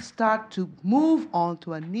before we start to move on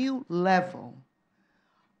to a new level,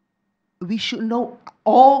 we should know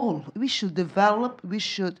all, we should develop, we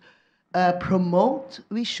should promote,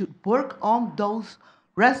 we should work on those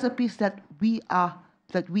recipes that we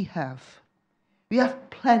have. We have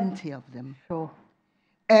plenty of them. Sure.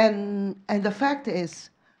 And the fact is,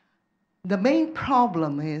 the main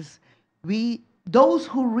problem is those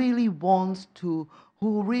who really want to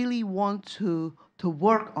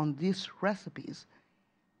work on these recipes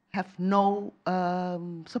have no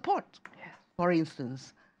support. Yes. For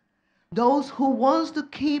instance, those who wants to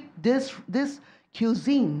keep this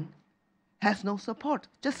cuisine has no support,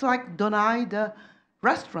 just like Donai, the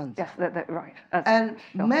restaurant. Yes, right. And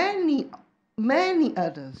sure. many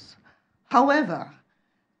others. However,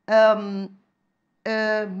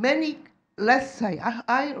 many, let's say,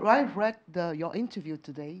 I read your interview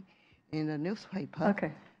today in the newspaper.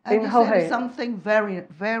 Okay. And you said something very,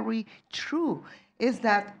 very true, is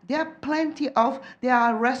that there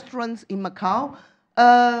are restaurants in Macau,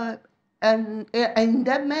 and in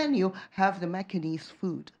their menu have the Macanese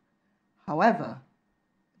food. However,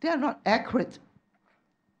 they are not accurate,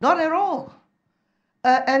 not at all.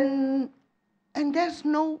 And there's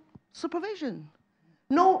no supervision.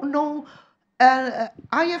 No,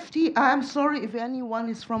 IFT, I'm sorry if anyone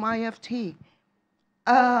is from IFT.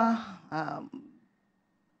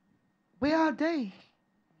 Where are they?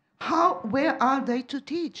 Where are they to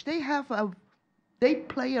teach? They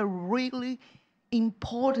play a really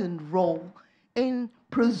important role in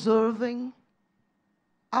preserving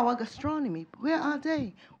our gastronomy. Where are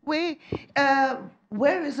they? Where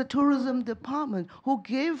is the tourism department who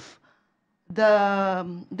give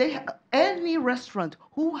any restaurant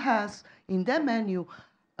who has in their menu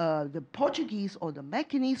the Portuguese or the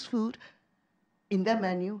Macanese food in their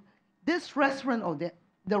menu, this restaurant or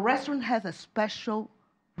the restaurant has a special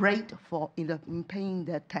rate in paying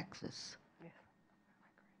their taxes. Yes.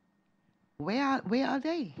 Where are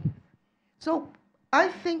they? So I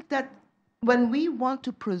think that when we want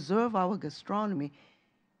to preserve our gastronomy,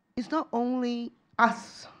 it's not only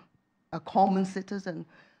us, a common citizen,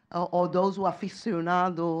 or those who are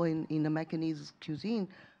aficionado in the Macanese cuisine,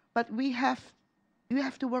 but we have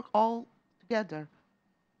to work all together.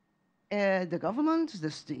 The government,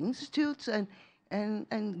 the institutes,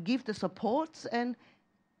 and give the supports, and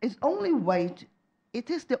it is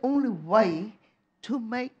the only way to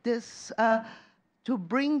make this, to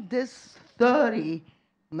bring this 30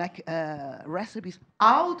 recipes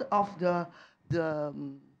out of the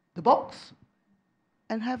box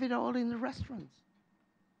and have it all in the restaurants.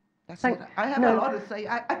 That's it. I have a lot to say.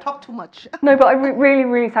 I talk too much. No, but I really,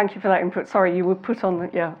 really thank you for that input. Sorry, you were put on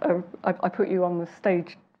I put you on the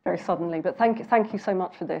stage very suddenly, but thank you so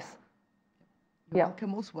much for this. You're welcome,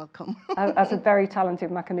 most welcome. As a very talented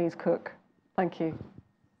Macanese cook, thank you.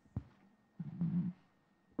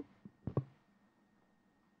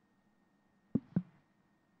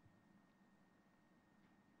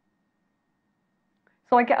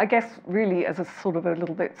 So I guess really as a sort of a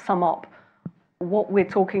little bit sum up, what we're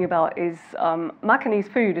talking about is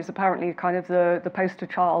Macanese food is apparently kind of the poster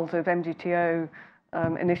child of MGTO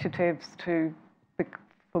initiatives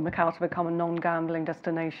for Macau to become a non-gambling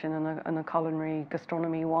destination and a culinary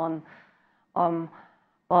gastronomy one.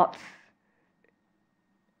 But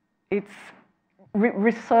it's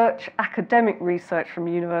academic research from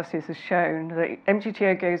universities has shown that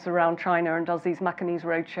MGTO goes around China and does these Macanese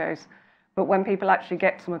roadshows, but when people actually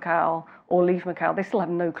get to Macau or leave Macau, they still have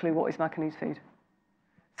no clue what is Macanese food.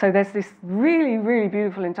 So there's this really, really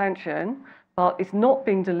beautiful intention, but it's not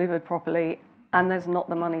being delivered properly, and there's not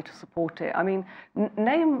the money to support it. I mean,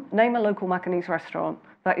 name a local Macanese restaurant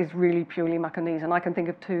that is really purely Macanese, and I can think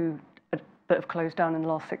of two that have closed down in the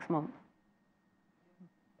last 6 months,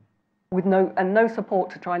 with no support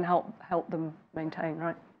to try and help them maintain.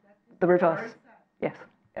 Right, the reverse. Yes.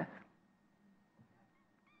 Yes.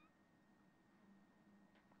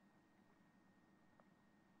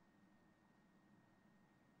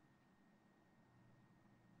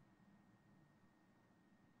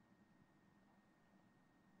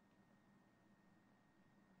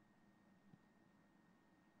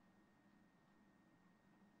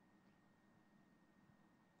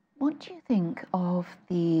 What do you think of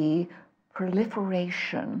the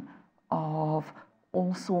proliferation of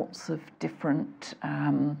all sorts of different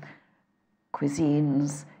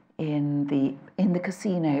cuisines in the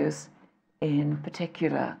casinos in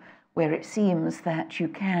particular, where it seems that you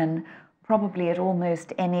can probably at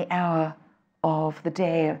almost any hour of the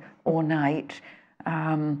day or night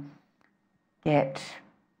get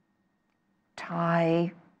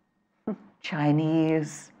Thai,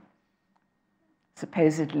 Chinese,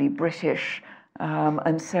 supposedly British,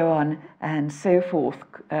 and so on and so forth,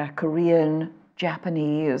 Korean,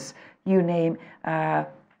 Japanese, you name,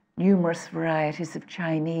 numerous varieties of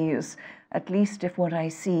Chinese, at least if what I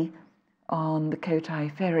see on the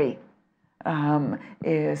Kotai ferry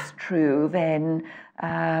is true, then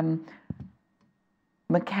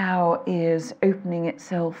Macau is opening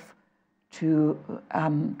itself to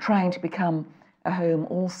trying to become a home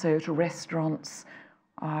also to restaurants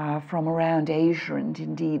from around Asia and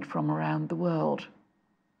indeed from around the world.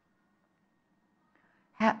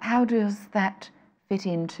 How does that fit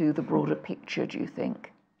into the broader picture, do you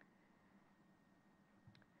think?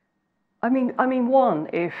 I mean, one,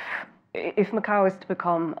 if Macau is to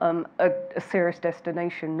become a serious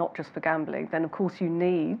destination, not just for gambling, then of course you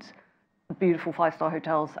need beautiful five-star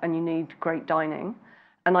hotels and you need great dining.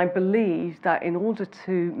 And I believe that in order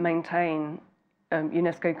to maintain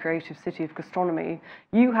UNESCO Creative City of Gastronomy,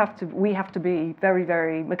 we have to be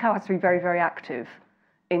Macau has to be very, very active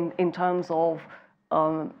in terms of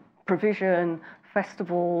provision,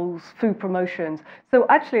 festivals, food promotions. So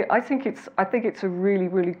actually, I think it's a really,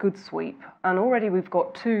 really good sweep. And already we've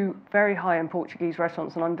got 2 very high-end Portuguese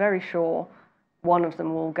restaurants, and I'm very sure one of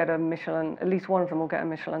them will get a Michelin, at least one of them will get a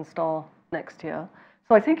Michelin star next year.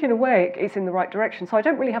 So I think in a way it's in the right direction. So I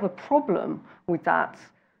don't really have a problem with that.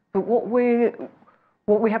 But we're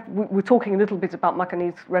talking a little bit about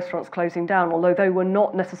Macanese restaurants closing down, although they were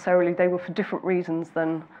not necessarily, they were for different reasons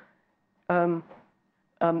than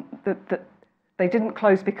that they didn't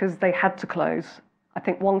close because they had to close. I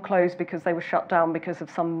think one closed because they were shut down because of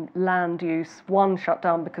some land use. One shut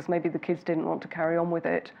down because maybe the kids didn't want to carry on with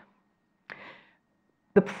it.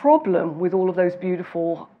 The problem with all of those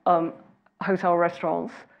beautiful hotel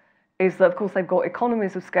restaurants is that, of course, they've got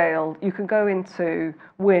economies of scale. You can go into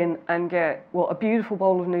Wynn and get, well, a beautiful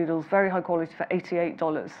bowl of noodles, very high quality, for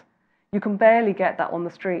 $88. You can barely get that on the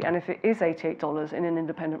street, and if it is $88 in an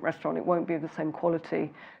independent restaurant, it won't be of the same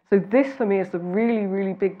quality. So this, for me, is the really,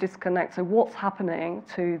 really big disconnect. So what's happening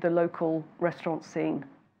to the local restaurant scene?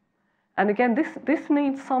 And again, this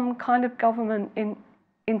needs some kind of government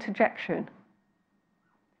interjection.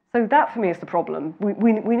 So that, for me, is the problem.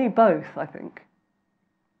 We need both, I think.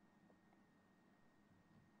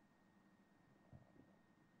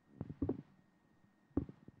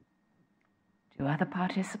 Do other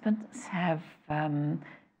participants have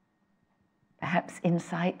perhaps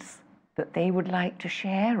insights that they would like to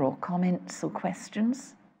share, or comments or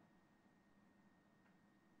questions?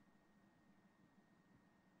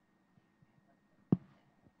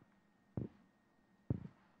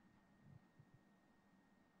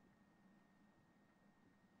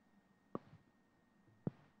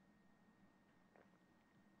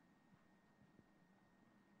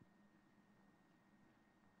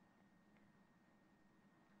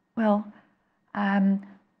 Well,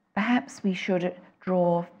 perhaps we should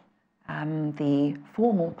draw the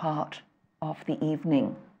formal part of the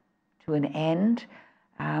evening to an end,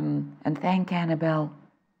 and thank Annabelle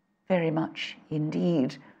very much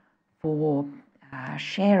indeed for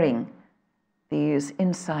sharing these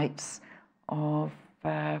insights of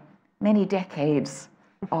many decades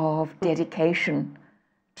of dedication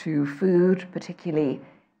to food, particularly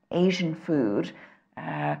Asian food,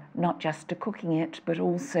 not just to cooking it, but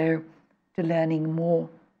also to learning more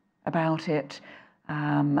about it,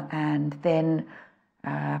 and then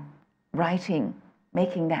writing,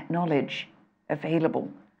 making that knowledge available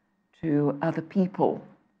to other people,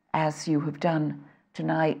 as you have done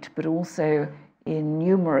tonight, but also in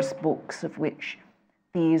numerous books, of which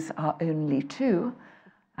these are only 2.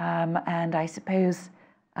 And I suppose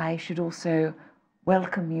I should also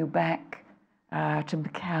welcome you back to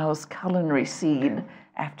Macau's culinary scene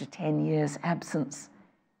after 10 years' absence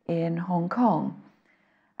in Hong Kong.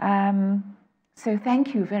 So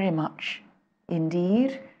thank you very much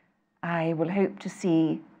indeed. I will hope to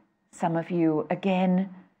see some of you again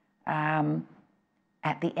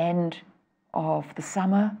at the end of the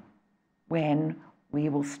summer, when we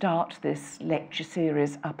will start this lecture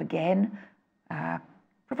series up again,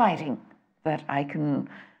 providing that I can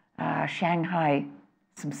Shanghai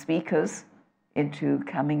some speakers into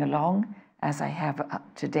coming along, as I have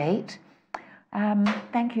up to date.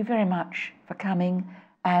 Thank you very much for coming,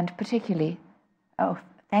 and particularly,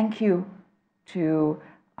 thank you to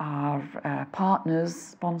our partners,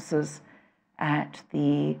 sponsors at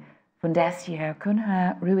the Fundación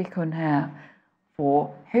Cunha Rui Cunha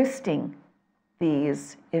for hosting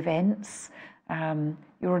these events.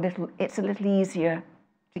 It's a little easier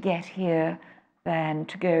to get here than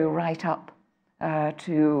to go right up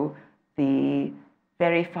to the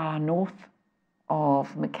very far north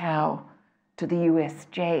of Macau, to the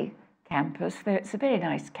USJ campus, though it's a very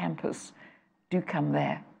nice campus. Do come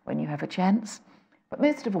there when you have a chance. But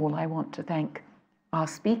most of all, I want to thank our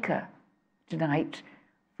speaker tonight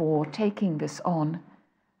for taking this on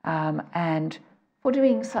and for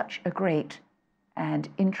doing such a great and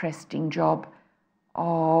interesting job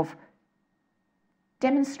of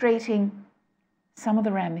demonstrating some of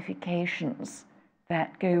the ramifications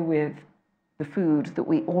that go with the food that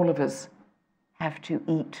we all of us have to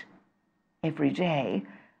eat every day,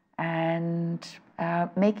 and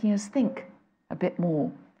making us think a bit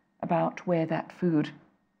more about where that food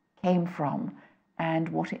came from and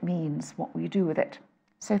what it means, what we do with it.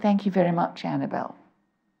 So thank you very much, Annabelle.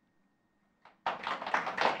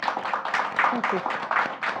 Thank you.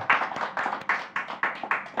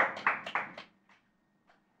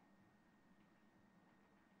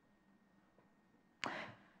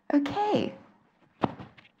 Okay,